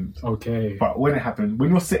before it happened. Okay. But when it happened, when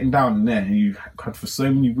you're sitting down there and you had for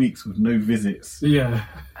so many weeks with no visits. Yeah.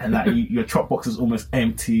 And like your chop box is almost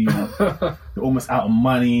empty. You're almost out of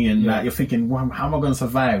money. And like you're thinking, well, how am I going to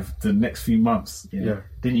survive the next few months? Yeah.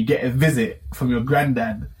 Then you get a visit from your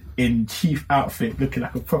granddad in chief outfit, looking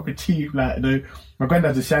like a proper chief. Like, my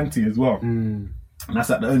granddad's Ashanti as well. And that's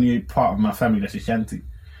like the only part of my family that's Ashanti.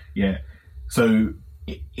 Yeah. So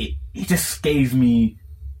it just gave me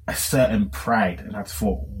a certain pride, and I just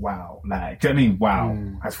thought, wow, like, do you know what I mean? Wow.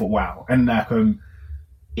 I just thought, wow. And like,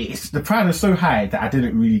 the pride was so high that I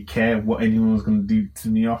didn't really care what anyone was going to do to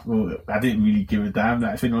me after. I didn't really give a damn.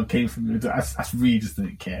 Like, if anyone came from me, I really just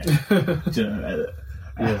didn't care. Do you know,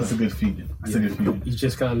 that's a good feeling. That's a good feeling. You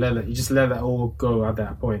just kind of let that all go at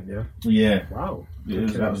that point, yeah? Yeah. Wow.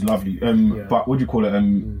 That was lovely. But what do you call it?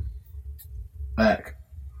 Like,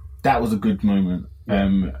 that was a good moment.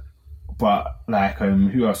 But like,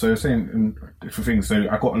 who else? So I was saying different things. So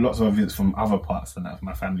I got lots of visits from other parts and that,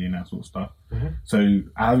 my family and that sort of stuff. So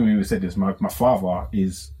I haven't even said this. My father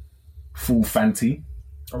is full Fanti.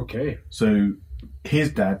 Okay. So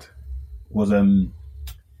his dad was a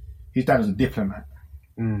diplomat.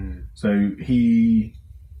 So he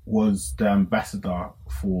was the ambassador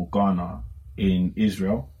for Ghana in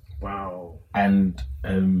Israel. Wow. And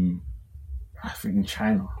I think in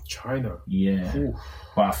China. Yeah. Ooh.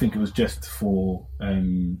 But I think it was just for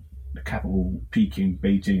the capital, Peking,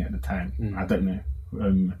 Beijing at the time. I don't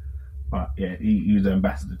know. But yeah, he was the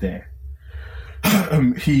ambassador there.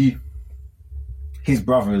 His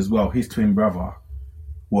brother as well, his twin brother,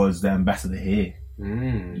 was the ambassador here.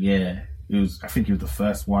 Yeah. I think he was the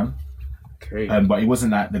first one. Okay. But it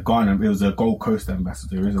wasn't like the Ghana, it was a Gold Coast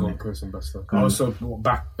ambassador, isn't it? Gold Coast ambassador. Also,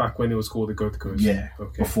 back when it was called the Gold Coast. Yeah.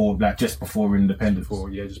 Okay. Just before independence.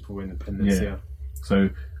 Just before independence, yeah. So,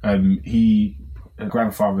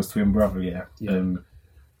 grandfather's twin brother,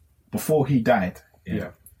 before he died,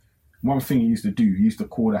 one thing he used to do, he used to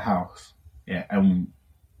call the house. Yeah. And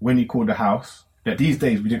when he called the house, these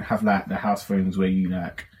days we didn't have like the house phones where you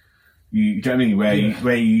like, you know what I mean?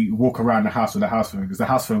 Where you walk around the house with a house phone. Because the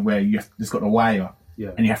house phone where it's got a wire,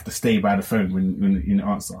 and you have to stay by the phone when you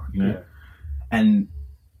answer, you know. Yeah. And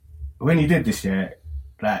when he did this,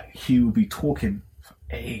 like he would be talking for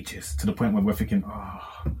ages to the point where we're thinking, do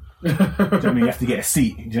you know what I mean? You have to get a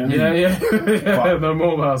seat. Do you know what I mean? But, no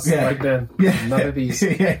mobiles back then. Yeah, none of these.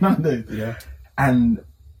 None of those. Yeah. And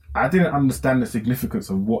I didn't understand the significance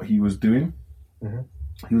of what he was doing.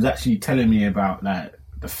 He was actually telling me about like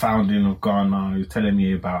the founding of Ghana. He was telling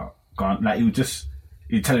me about Ghana. Like he was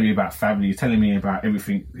telling me about family. He was telling me about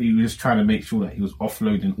everything. He was just trying to make sure that he was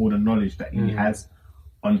offloading all the knowledge that he has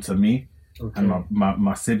onto me and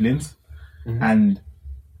my siblings. And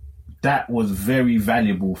that was very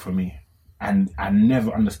valuable for me. And I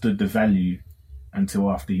never understood the value until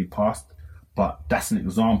after he passed. But that's an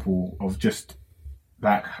example of just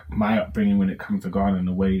like my upbringing when it comes to Ghana and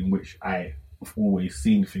the way in which I've always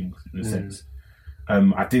seen things in a sense.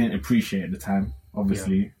 I didn't appreciate it at the time,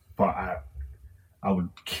 obviously, but I would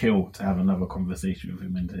kill to have another conversation with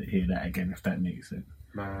him and to hear that again, if that makes sense.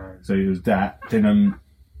 Man. So it was that. Then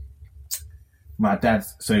my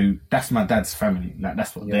dad's, so that's my dad's family. Like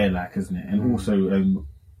that's what they're like, isn't it? And also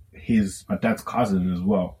my dad's cousin as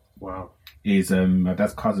well. Wow. Is my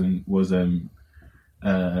dad's cousin was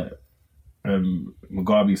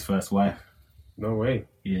Mugabe's first wife. No way.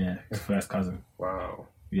 Yeah, his first cousin. Wow.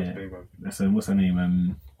 Yeah. That's what's her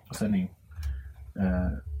name?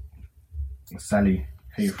 Sally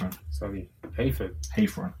Hayfron.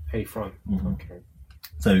 Hayfron. Okay.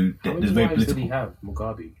 So how many wives did he have,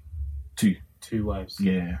 Mugabe? Two wives.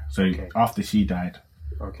 Yeah. So after she died,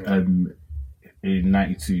 in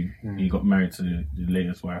 '92, he got married to the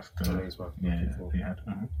latest wife. Yeah, they had.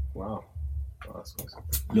 Wow. Oh, that's awesome.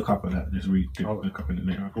 Look up at that. Just look up in it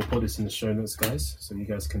later. We'll put this in the show notes, guys, so you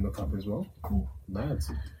guys can look up as well. Cool. Mad.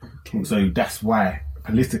 Cool. So that's why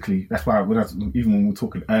politically, even when we were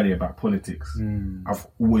talking earlier about politics, I've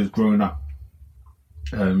always grown up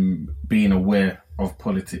being aware of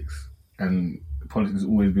politics, and politics has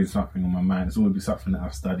always been something on my mind. It's always been something that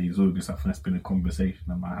I've studied. It's always been something that's been a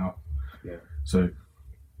conversation in my house. Yeah. So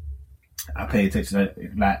I pay attention to,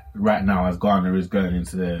 like right now as Ghana is going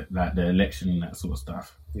into the election and that sort of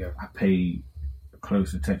stuff. Yeah. I pay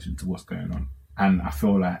close attention to what's going on, and I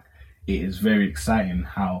feel like it is very exciting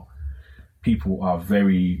how people are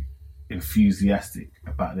very enthusiastic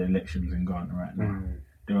about the elections in Ghana right now.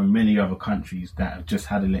 There are many other countries that have just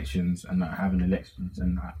had elections and not having elections,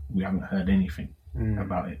 and we haven't heard anything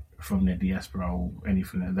about it from their diaspora or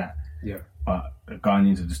anything like that. Yeah. But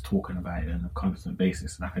Ghanaians are just talking about it on a constant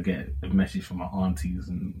basis. Like I get a message from my aunties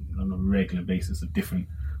and on a regular basis of different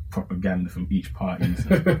propaganda from each party.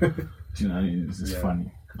 So, you know, it's just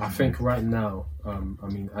funny. I think right now,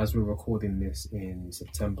 as we're recording this in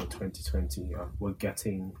September 2020, we're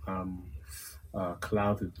getting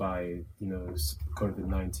clouded by,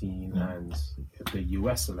 COVID-19 and the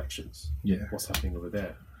US elections. Yeah. What's happening over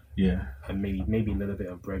there. Yeah. And maybe a little bit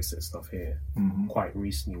of Brexit stuff here quite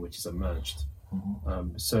recently, which has emerged.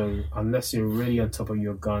 So unless you're really on top of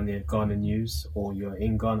your Ghana news or you're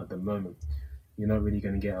in Ghana at the moment, you're not really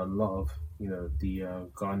going to get a lot of, the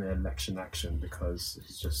Ghana election action, because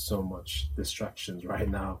it's just so much distractions right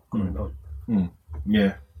now going on.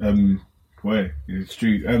 Yeah. Well, it's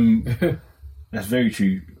true. That's very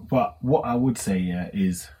true. But what I would say,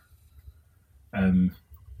 is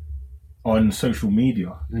on social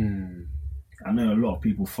media, I know a lot of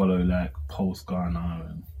people follow like Pulse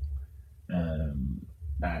Ghana and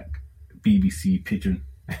like BBC Pigeon.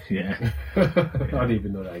 Yeah. I didn't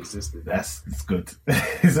even know that existed. It's good.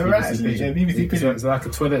 It's alright. Yeah, BBC Pigeon. Is that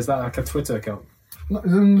like a Twitter account? No,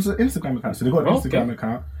 it's an Instagram account. So they've got an Instagram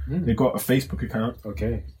account. They've got a Facebook account.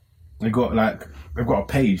 Okay. They've got a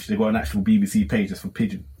page. They've got an actual BBC page just for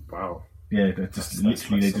Pigeon. Wow. Yeah, they just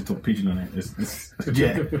talk Pigeon on it. It's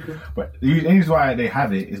yeah. But the reason why they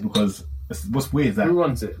have it is because what's weird is that who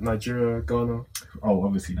runs it? Nigeria, Ghana? Oh,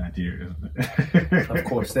 obviously Nigeria, isn't it? Of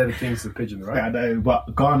course, they're the kings of Pigeon, right? Yeah, I know,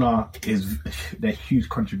 but Ghana they're huge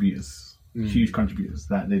contributors. Huge contributors.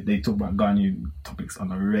 That they talk about Ghanaian topics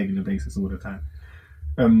on a regular basis all the time.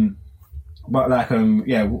 But like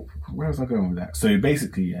where was I going with that? So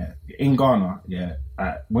basically, in Ghana,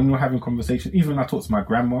 when you're having conversation, even when I talk to my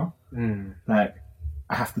grandma, like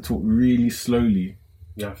I have to talk really slowly,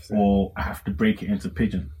 or I have to break it into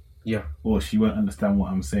Pigeon, or she won't understand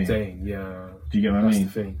what I'm saying. Yeah. Do you get what I mean?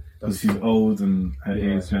 That's the thing. Because she's old and her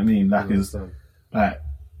ears. You know what I mean? Like is like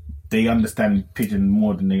they understand Pigeon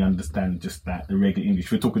more than they understand just like the regular English.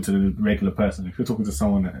 If you're talking to the regular person, if you're talking to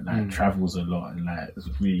someone that like travels a lot and like is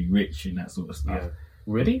really rich and that sort of stuff. Yeah.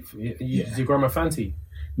 Really? Your grandma Fanti?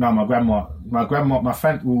 No, my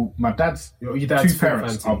dad's your dad's two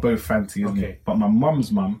parents Fanti. are both Fanti, isn't it? But my mum's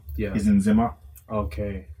mum is in Zimmer.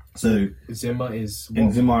 Okay. So Zimmer is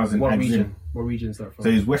Zimmer is in what Adzim. region? What region is that from? So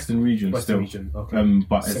it's Western region Western still. region. Okay.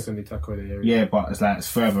 But secondly Takoda area. Yeah, but it's like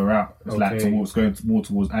it's further out. It's like going more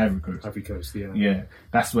towards Ivory Coast. Ivory Coast, yeah. Yeah,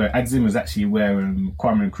 that's where Adzim is actually where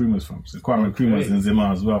Kwame Nkrumah's from. So Kwame Nkrumah's in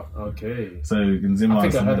Zimmer as well. Okay. So in Zimmer, I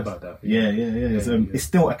think I heard about that. Yeah. It's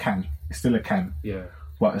still a can. It's still a can. Yeah.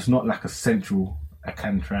 But it's not like a central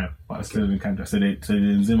Akan tribe, but it's still in Akan tribe. So the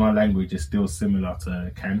Nzima language is still similar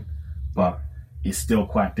to Akan, but it's still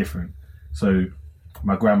quite different. So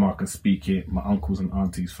my grandma can speak it, my uncles and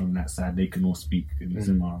aunties from that side, they can all speak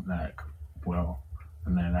Nzima like well,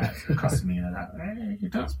 and they're like cuss me and they're like, hey, you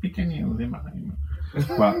don't speak any Nzima anymore.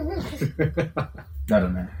 But I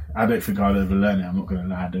don't know. I don't think I'll ever learn it. I'm not gonna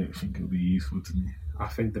lie. I don't think it'll be useful to me. I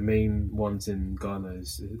think the main ones in Ghana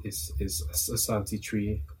is Asante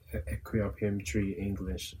tree, Equiapium tree,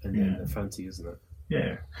 English, and then the Fanti, isn't it?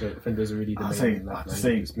 Yeah. I think those are really the main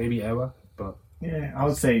languages. Maybe Ewa, but yeah, I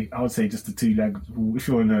would say just the two languages. If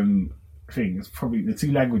you're in thing, it's probably the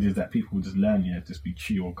two languages that people just learn. Yeah, just be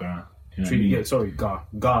Chi or Ga. You know Tree, what I mean? yeah, sorry, Ga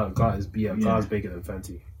is Ga is bigger than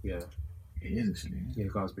Fanti. Yeah. It is actually. Yeah,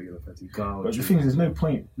 Ga's bigger than Fanti. Ga. But the thing is, there's no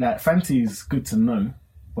point. Like Fanti is good to know,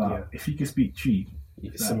 but if you can speak Chi,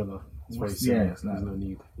 it's similar. It's very similar. Yeah, it's like, there's no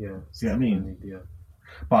need. Yeah. See what I mean? No need, yeah.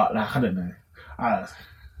 But like, I don't know.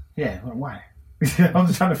 Why? I'm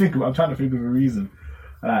just trying to think of a reason.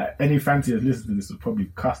 Any Fanti that's listening to this would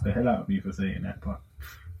probably cuss the hell out of me for saying that. But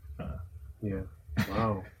yeah.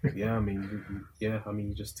 Wow. Yeah. I mean,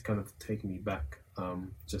 you just kind of taking me back.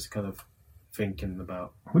 Just kind of thinking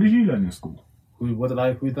about. What did you learn in school? Who did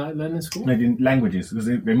I learn in school? No, languages. Because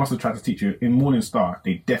they must have tried to teach you in Morning Star.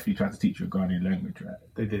 They definitely tried to teach you a Ghanaian language, right?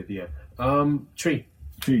 They did, yeah. Tree.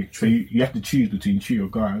 So you have to choose between Chi or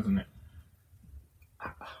Ga, isn't it?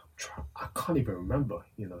 I can't even remember.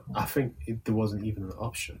 You know, I think there wasn't even an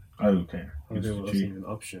option. Oh, okay. There wasn't even an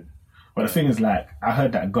option. But the thing is, like, I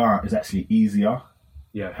heard that Ga is actually easier.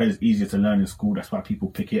 Yeah. I heard it's easier to learn in school. That's why people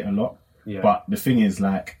pick it a lot. Yeah. But the thing is,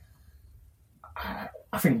 like,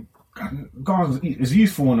 I think Ga is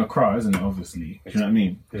useful in Accra, isn't it? Obviously, do you know what I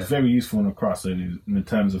mean? Yeah. It's very useful in Accra. So in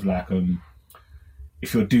terms of like,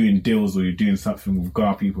 if you're doing deals or you're doing something with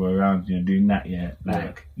Ga people around, you know, doing that,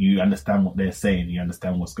 you understand what they're saying, you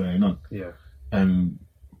understand what's going on. Yeah.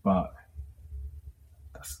 But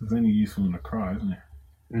it's only useful in Accra, isn't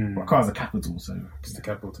it? But Accra's the capital, so it's the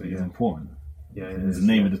capital. It's important. Yeah, it's the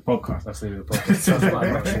name of this podcast. That's the name of the podcast. Sounds like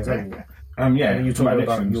elections. And you're talking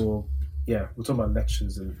about your. Yeah, we're talking about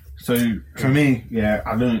elections and. So for me,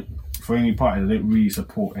 I don't. For any party, I don't really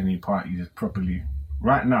support any parties properly.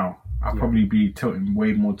 Right now, I'll probably be tilting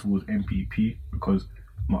way more towards MPP because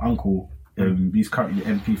my uncle, he's currently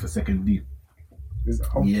MP for 2nd D.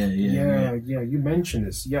 Yeah. You mentioned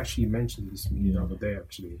this. You actually mentioned this to me the other day,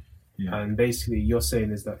 actually. Yeah. And basically, you're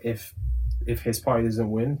saying is that if his party doesn't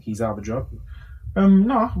win, he's out of a job.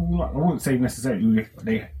 No, I wouldn't say necessarily.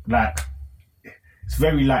 It's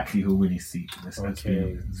very likely he'll win his seat. It's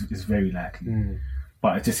very likely.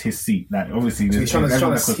 but it's just his seat. Like obviously, So he's trying to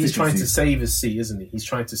constituency. save his seat, isn't he? He's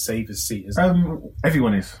trying to save his seat, isn't he?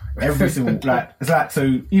 Everyone is. Every single like it's like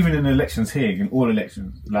so. Even in elections here, in all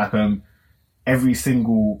elections, like every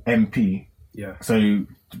single MP. Yeah. So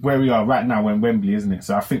where we are right now, we're in Wembley, isn't it?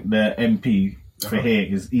 So I think the MP for here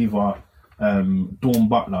is either Dawn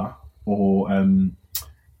Butler or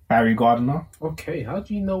Barry Gardiner. Okay, how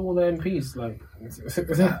do you know all the MPs? Like, I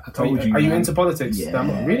told you. Are you man. into politics?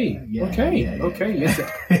 Yeah, Really? yeah, okay, yeah, okay, yeah.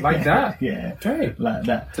 yes, like that. Yeah, Okay, like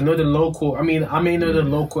that. to know the local. I mean, I may know the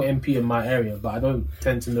local MP in my area, but I don't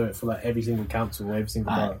tend to know it for like every single council or every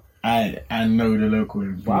single borough. I know the local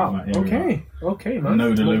MP Wow. in my area. Okay, man. I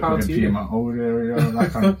know the More local power to MP you. in my old area.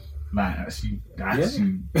 Like I've actually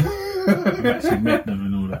met them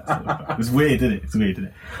and all that. So, it's weird, isn't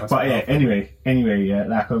it? But yeah, anyway, yeah,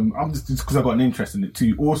 like I'm just because I got an interest in it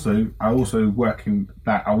too. Also, I work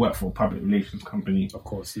for a public relations company. Of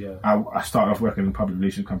course, yeah. I started off working in a public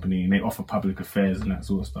relations company, and they offer public affairs and that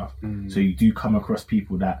sort of stuff. So you do come across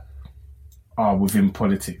people that are within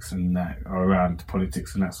politics and that are around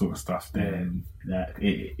politics and that sort of stuff. Then that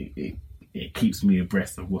it keeps me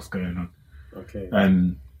abreast of what's going on. Okay.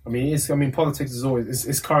 I mean, politics is always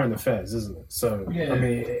it's current affairs, isn't it? So Yeah. I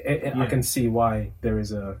mean, I can see why there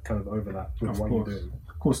is a kind of overlap with what you're doing.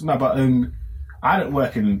 Of course, no, but I don't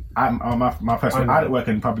work in my personal. I don't work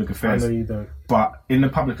in public I affairs. know you don't. But in the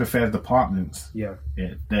public affairs departments, Yeah.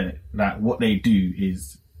 like what they do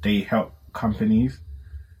is they help companies.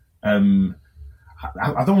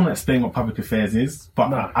 I don't want to explain what public affairs is, but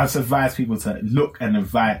No. I advise people to look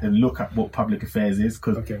at what public affairs is,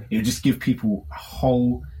 because it just give people a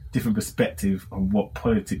whole different perspective on what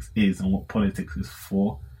politics is and what politics is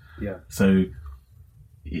for. Yeah. So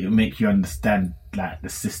it'll make you understand like the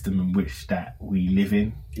system in which that we live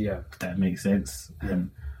in. Yeah. If that makes sense.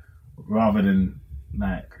 And rather than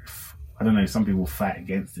like, I don't know, some people fight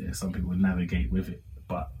against it, some people navigate with it,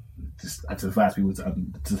 but I just advise people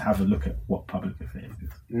to have a look at what public affairs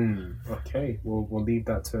is. Okay, we'll leave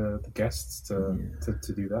that to the guests to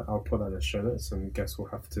do that. I'll put that in the show notes, and guests will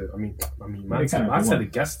have to. I said the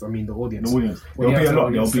guests. I mean the audience. The audience.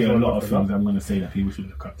 There'll be a lot of things I'm going to say that people should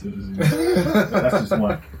look up to. That's just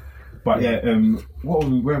one. But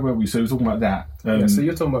where were we? So we're talking about that. So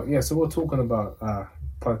you're talking about So we're talking about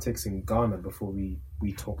politics in Ghana before we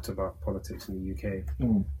talked about politics in the UK.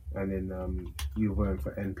 And then you were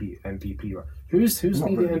for NPP, right? Who's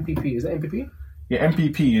leading NPP? Is it NPP? Yeah,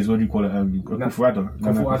 MPP is what do you call it?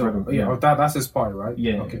 Kufuor. Yeah, that's his party, right?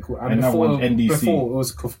 Yeah. Okay, cool. And before, that was NDC. Before it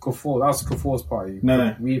was Kufuor. That was Kufuor's party.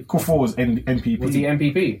 No. Kufuor was NPP. Was he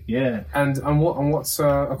MPP? Yeah. And what's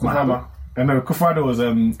Mahama? No, Kufuor was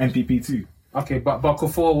MPP too. Okay, but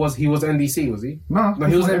Kufuor was NDC, was he? No,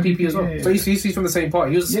 he was MPP as well. Yeah. So he's from the same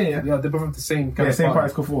party. He was, yeah, they're both from the same kind of same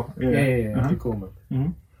party. party as Kufuor. Yeah. Okay, cool, man.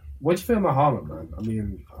 Mm-hmm. What do you feel of Mahama, man? I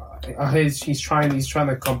mean, I hear he's trying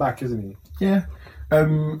to come back, isn't he? Yeah.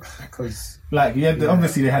 Because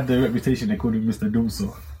obviously they had the reputation. They called him Mr.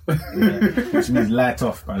 Doomsaw, which means light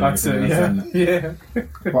off. By the way, that's it. Yeah.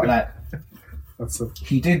 But like, that's it.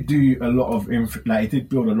 he did do a lot of he did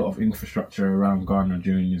build a lot of infrastructure around Ghana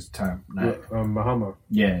during his time. Like, Mahama.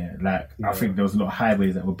 Yeah, I think there was a lot of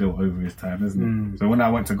highways that were built over his time, isn't it? So when I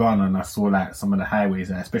went to Ghana and I saw like some of the highways,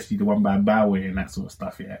 especially the one by Bowie and that sort of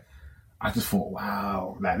stuff, I just thought,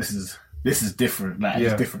 wow, like this is different. Like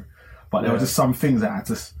it's different. But there were just some things that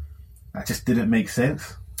just didn't make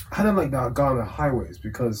sense. I don't like the Ghana highways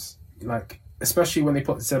because, like, especially when they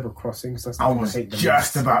put zebra crossings. That's I was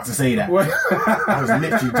just about to say that. I was literally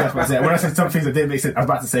just about to say that. When I said some things that didn't make sense, I was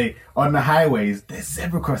about to say on the highways there's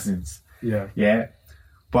zebra crossings. Yeah.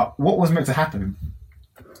 But what was meant to happen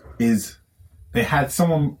is they had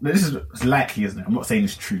someone. This is likely, isn't it? I'm not saying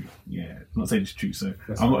it's true. Yeah, I'm not saying it's true. So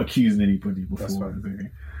I'm not accusing anybody before.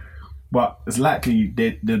 But it's likely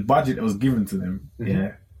the budget that was given to them.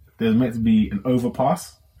 Yeah, there was meant to be an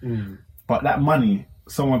overpass. But that money,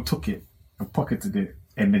 someone took it and pocketed it,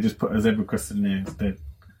 and they just put a zebra crossing there instead.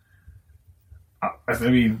 I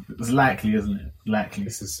mean, it's likely, isn't it? Likely.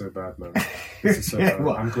 This is so bad, man. This is so bad.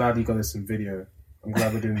 I'm glad you got this in video. I'm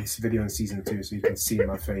glad we're doing this video in season 2 so you can see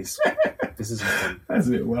my face. This isn't on. That's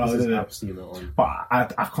a bit wild, This is isn't it? absolutely not on. But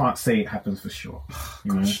I can't say it happens for sure.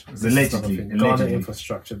 You know, it's allegedly. Ghana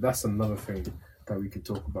infrastructure, that's another thing that we could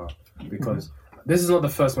talk about. Because this is not the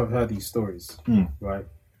first time I've heard these stories, right?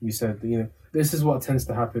 You said, this is what tends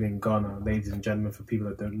to happen in Ghana, ladies and gentlemen, for people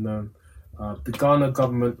that don't know. The Ghana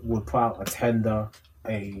government will put out a tender,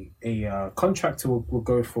 a contractor will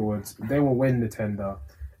go forward, they will win the tender,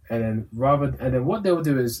 and then what they will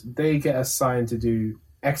do is they get assigned to do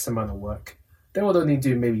X amount of work, they would only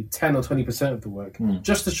do maybe 10 or 20% of the work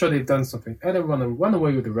just to show they've done something, and then run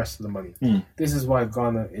away with the rest of the money. This is why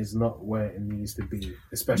Ghana is not where it needs to be,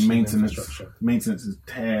 especially maintenance. infrastructure. Maintenance is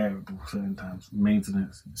terrible certain times.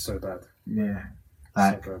 Maintenance. So bad. Yeah.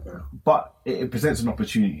 So bad. But it presents an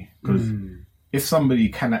opportunity because if somebody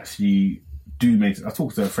can actually do maintenance, I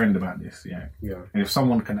talked to a friend about this, and if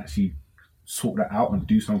someone can actually sort that out and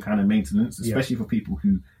do some kind of maintenance, especially for people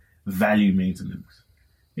who value maintenance,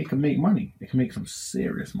 they can make money. They can make some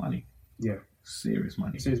serious money. Yeah. Serious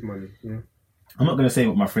money. Serious money, yeah. I'm not going to say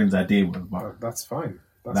what my friend's idea was, but... that's fine.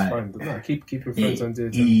 That's fine. No, keep your friends'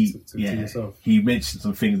 ideas to yourself. He mentioned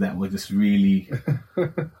some things that were just really...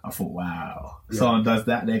 I thought, wow. If someone does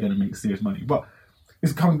that, they're going to make serious money. But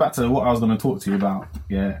it's coming back to what I was going to talk to you about,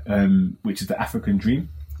 which is the African dream.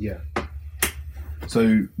 Yeah.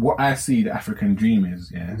 So what I see the African dream is,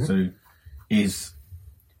 is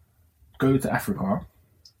go to Africa,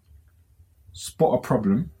 spot a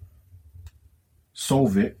problem,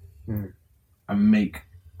 solve it, and make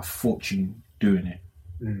a fortune doing it.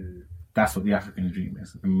 That's what the African dream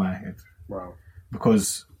is in my head. Wow.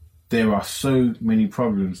 Because there are so many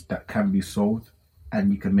problems that can be solved,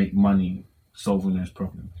 and you can make money solving those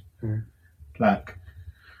problems. Like,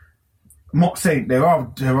 I'm not saying there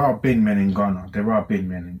are bin men in Ghana. There are bin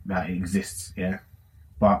men that exists,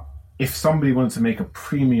 but if somebody wanted to make a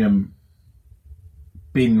premium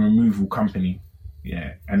bin removal company,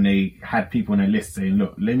 and they had people on their list saying,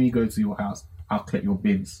 look, let me go to your house, I'll collect your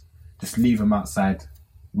bins, just leave them outside,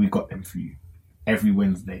 we got them for you every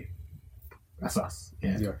Wednesday. That's us.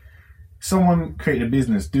 Someone created a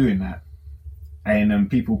business doing that, and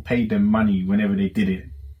people paid them money whenever they did it.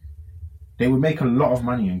 They would make a lot of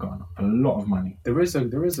money in Ghana. A lot of money. There is a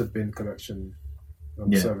bin collection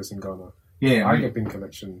service in Ghana. I get bin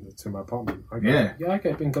collection to my apartment. I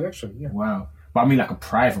get bin collection. Yeah. Wow. But I mean, like a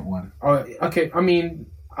private one. Oh, okay. I mean,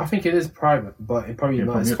 I think it is private, but it probably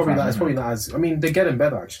not. It's probably not as. I mean, they're getting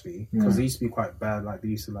better actually, because they used to be quite bad. Like they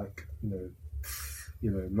used to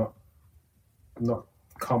not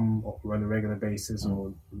come on a regular basis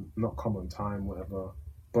or not come on time, whatever.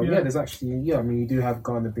 But there's actually I mean, you do have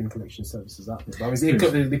Ghana bin collection services out there. But obviously, it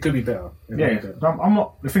could be better. I'm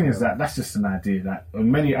not. The thing is that's just an idea. That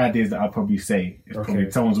many ideas that I'll probably say is probably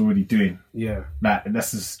someone's already doing. Yeah.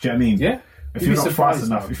 That's just. Do you know what I mean? Yeah. If you're not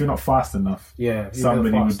fast enough,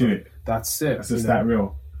 somebody will do it. That's it. That's just that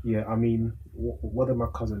real. Yeah, I mean, what did my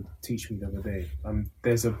cousin teach me the other day?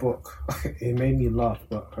 There's a book. It made me laugh,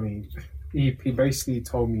 but I mean, he basically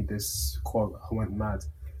told me this quote. I went mad.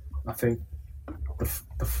 I think it's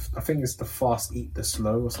the fast eat the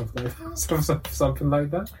slow or something like that. Something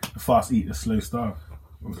like that. The fast eat the slow starve.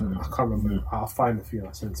 I can't remember. I'll find a few.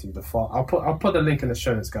 I sent to you. I'll put the link in the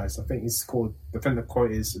show notes, guys. I think it's called. I think the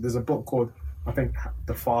quote is. There's a book called. I think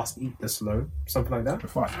The Fast Eat the Slow, something like that. The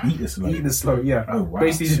Fast Eat the Slow. Eat the Slow, yeah. Oh wow.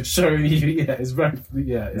 Basically just showing you, it's very,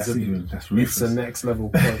 It's a next level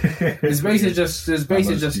quote. It's basically just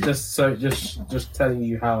telling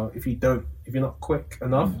you how if you're not quick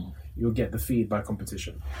enough, you'll get defeated by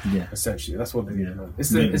competition. Yeah. Essentially, that's what they're doing.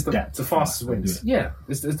 It's the fastest wins. Yeah.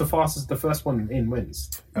 It's the fastest. The first one in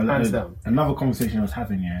wins. Hands down. Another conversation I was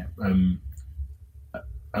having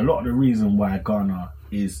a lot of the reason why Ghana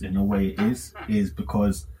is in the way it is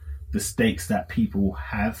because the stakes that people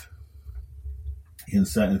have in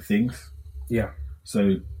certain things. Yeah.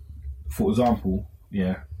 So, for example,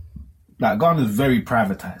 like Ghana is very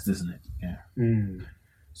privatized, isn't it? Yeah.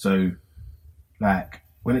 So, like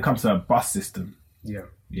when it comes to a bus system,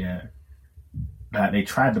 like they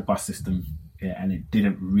tried the bus system, and it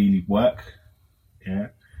didn't really work,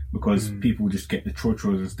 because people just get the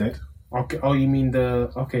chorchos instead. Okay. Oh, you mean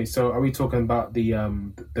so are we talking about the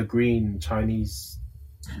green Chinese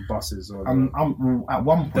buses or at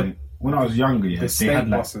one point when I was younger, the state had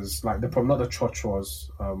buses, like not the chochos,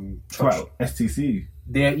 STC.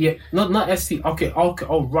 Not ST. Okay.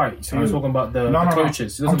 Oh, right. So you're talking about the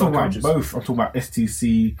coaches. I'm talking about both. I'm talking about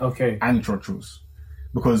STC. And chochos,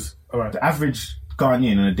 because the average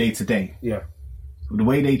Ghanaian on a day to day, the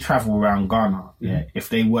way they travel around Ghana, if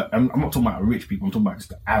they work, I'm not talking about rich people, I'm talking about just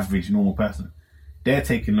the average normal person. They're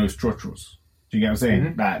taking those chochos. Do you get what I'm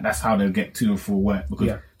saying? That's how they'll get to and for work,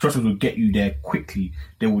 because chochos will get you there quickly.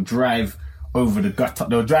 They will drive over the gutter.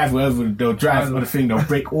 They'll drive over the thing. They'll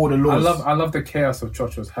break all the laws. I love the chaos of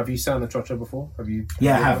chochos. Have you sat on a chocho before? Have you?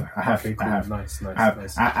 Yeah, I have. Okay, cool. I have. Nice. So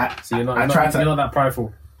you're not that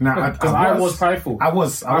prideful. No, because I was prideful. I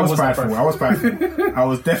was prideful. I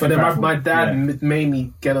was definitely. But then my dad made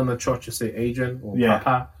me get on the chocho, say Adrian or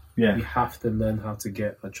Papa. Yeah. you have to learn how to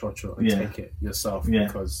get a chocho and Yeah. take it yourself Yeah.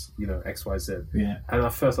 because, you know, XYZ. Yeah. And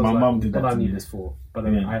at first I My was mum like, did what that do I to need me. this for? But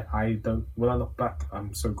then Yeah. I don't, when I look back,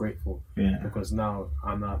 I'm so grateful Yeah. because now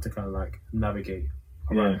I know how to kind of like navigate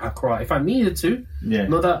Yeah. around Accra if I needed to. Yeah.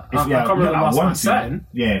 Not that I can't not remember the that I last time I want sat to. in.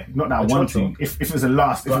 Yeah, not that I A want to. chocho. If it was a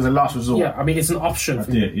last, resort. Yeah, I mean, it's an option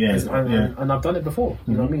for me. it, yeah, And I've done it before.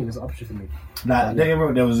 You know what I mean? It's an option for me. Like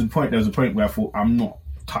there was a point where I thought I'm not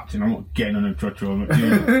getting on a chocho. I'm not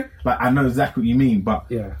doing it. Like I know exactly what you mean, but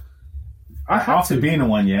Yeah. I had after to. being on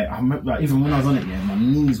one, I remember, like, even when I was on it, my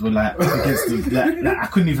knees were like up against the like I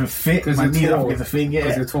couldn't even fit my knees up against the thing.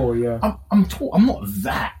 Because you're tall, yeah. I'm tall. I'm not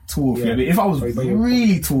that tall. Yeah. If I was But you're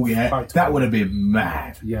really tall, quite tall. that would have been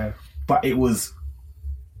mad. Yeah. But it was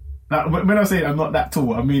like when I say I'm not that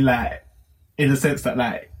tall, I mean like in the sense that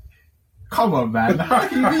like, come on, man, how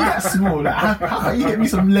can you be that small? Like, how can you get me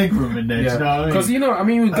some leg room in there? Do you know what I mean? Because, you know, I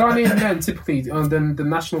mean, with Ghanaian men, typically, the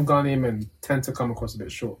national Ghanaian men tend to come across a bit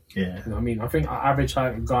short. Yeah. You know what I mean? I think our average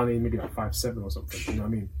height in Ghanaian maybe like 5'7" or something. You know what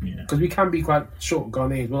I mean? Yeah. Because we can be quite short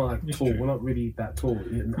Ghanaians. We're not like It's tall. true. We're not really that tall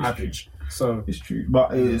in average. So It's true,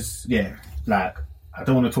 but it's like I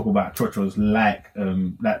don't want to talk about chochos like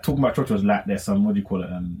talking about chochos like there's some, what do you call it,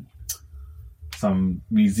 some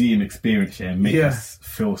museum experience here makes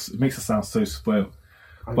us makes us sound so spoiled.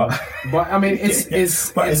 But I mean, it's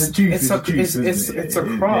the truth, it's a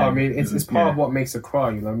cry. yeah, I mean, it's part of what makes a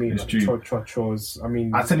cry. You know what I mean? It's Like, true. Chos. I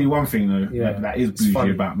mean, I'll tell you one thing though, Yeah, that is it's bougie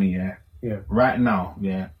funny. about me. yeah. Right now,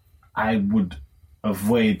 I would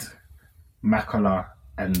avoid Makala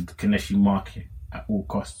and Kaneshi Market at all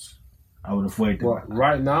costs. I would avoid them. What,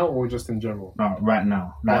 right now or just in general? No, right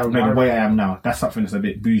now. Like, Right- no, the right- way I am now. That's something that's a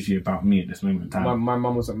bit bougie about me at this moment in time. My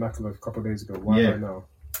mum was at Macklemore a couple of days ago. Why Yeah. right now?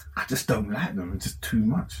 I just don't like them. It's just too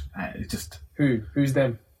much. It's just, Who's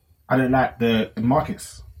them? I don't like the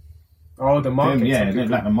markets. Oh, the market. yeah, Okay, they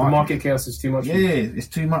like the The market. market chaos is too much. Yeah, for you. it's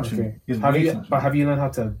too much. for me. Okay. It's Have way you? too much. But have you learned how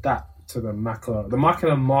to adapt to the Macklemore? The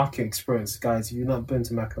Macklemore market experience, guys. If you've not been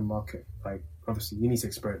to Macklemore market, like obviously you need to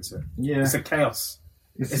experience it. Yeah. It's a chaos.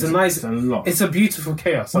 It's a nice. It's a lot. It's a beautiful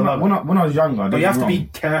chaos. when I I, love when, it. I, when I was younger, But you have to be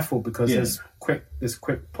careful because Yeah. there's quick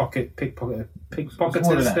pickpocketers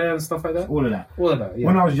all of that. there and stuff like that. all of that. All of that. Yeah.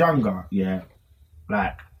 When I was younger,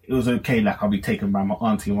 like it was okay. Like I'll be taken by my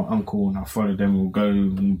auntie and my uncle, and I'll follow them. We'll go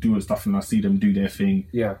and do stuff, and I'll see them do their thing.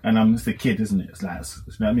 Yeah. And I'm just a kid, isn't it? It's like,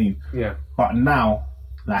 you know what I mean? Yeah. But now,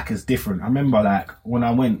 like, it's different. I remember, like, when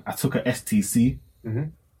I went, I took a STC,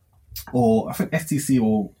 or I think STC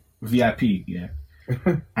or VIP,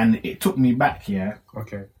 and it took me back,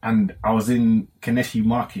 Okay. and I was in Kaneshi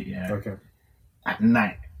Market, Okay. at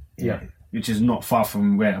night, Yeah. which is not far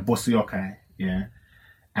from where Bosiokai,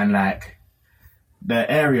 and like the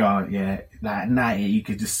area, like at night, you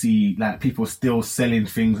could just see like people still selling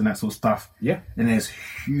things and that sort of stuff. Yeah. And there's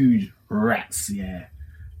huge rats,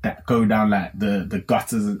 that go down like the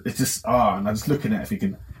gutters. It's just and I'm just looking at it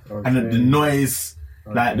thinking, and the noise,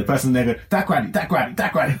 like the person there go, Dakwadi.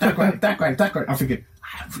 I'm thinking,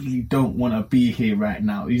 I really don't want to be here right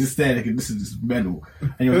now. You're just there thinking, this is just mental,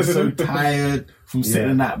 and you're just so tired from sitting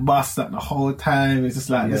in that bus like the whole time. It's just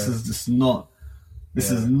like this is just not. This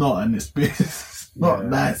is not an experience. It's not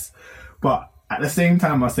nice, but at the same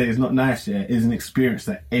time, I say it's not nice. It's an experience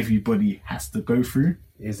that everybody has to go through.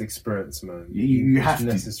 It's experience, man. You have it's to.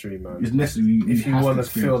 necessary, man. It's necessary. If you have want to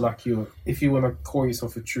experience. feel like if you want to call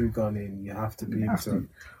yourself a true Ghanaian, you have to be able have to, to.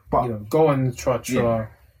 But go on tra.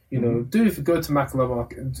 You know, if you go to Macklemore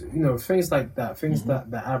Market, things like that, things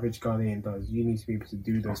that the average Ghanaian does. You need to be able to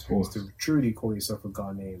do those things to truly call yourself a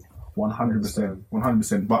Ghanaian. 100%,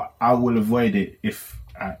 100%. But I will avoid it if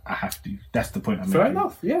I have to. That's the point I'm making. Fair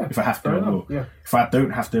enough, yeah. If I have to, Fair I will. enough, yeah. If I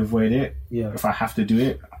don't have to avoid it, if I have to do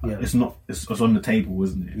it, it's not. It's on the table,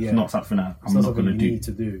 isn't it? Yeah. It's not something that I'm not not something going to you do. need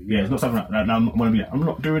to do. Yeah, it's not something that I'm not going to be like, I'm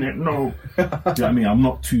not doing it. No, do you know what I mean? I'm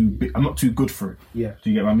not too big. I'm not too good for it. Yeah. Do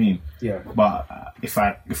you get what I mean? Yeah. But if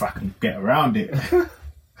I can get around it,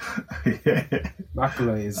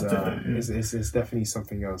 Macklemore is definitely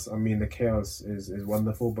something else. I mean, the chaos is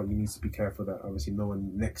wonderful, but you need to be careful that obviously no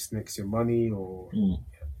one nicks your money or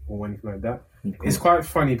anything like that. It's quite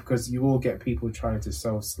funny because you will get people trying to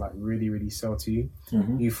sell, like really, really sell to you.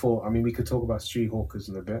 You thought, I mean, we could talk about street hawkers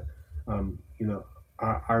in a bit.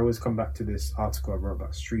 I always come back to this article I wrote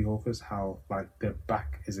about street hawkers, how like their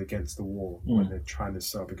back is against the wall when they're trying to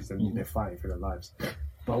sell because they're fighting for their lives.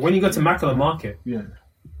 But when you go to Macklemore Market, you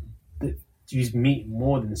meet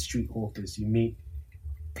more than street hawkers. You meet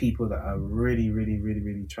people that are really, really, really,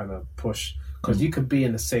 really trying to push. Because you could be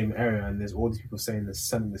in the same area and there's all these people selling the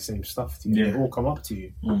same stuff to you. They all come up to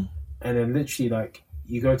you. And then literally, like,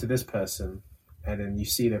 you go to this person and then you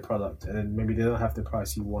see their product, and then maybe they don't have the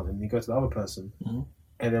price you want, and you go to the other person,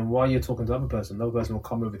 and then while you're talking to the other person will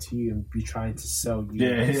come over to you and be trying to sell you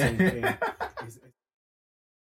the same thing.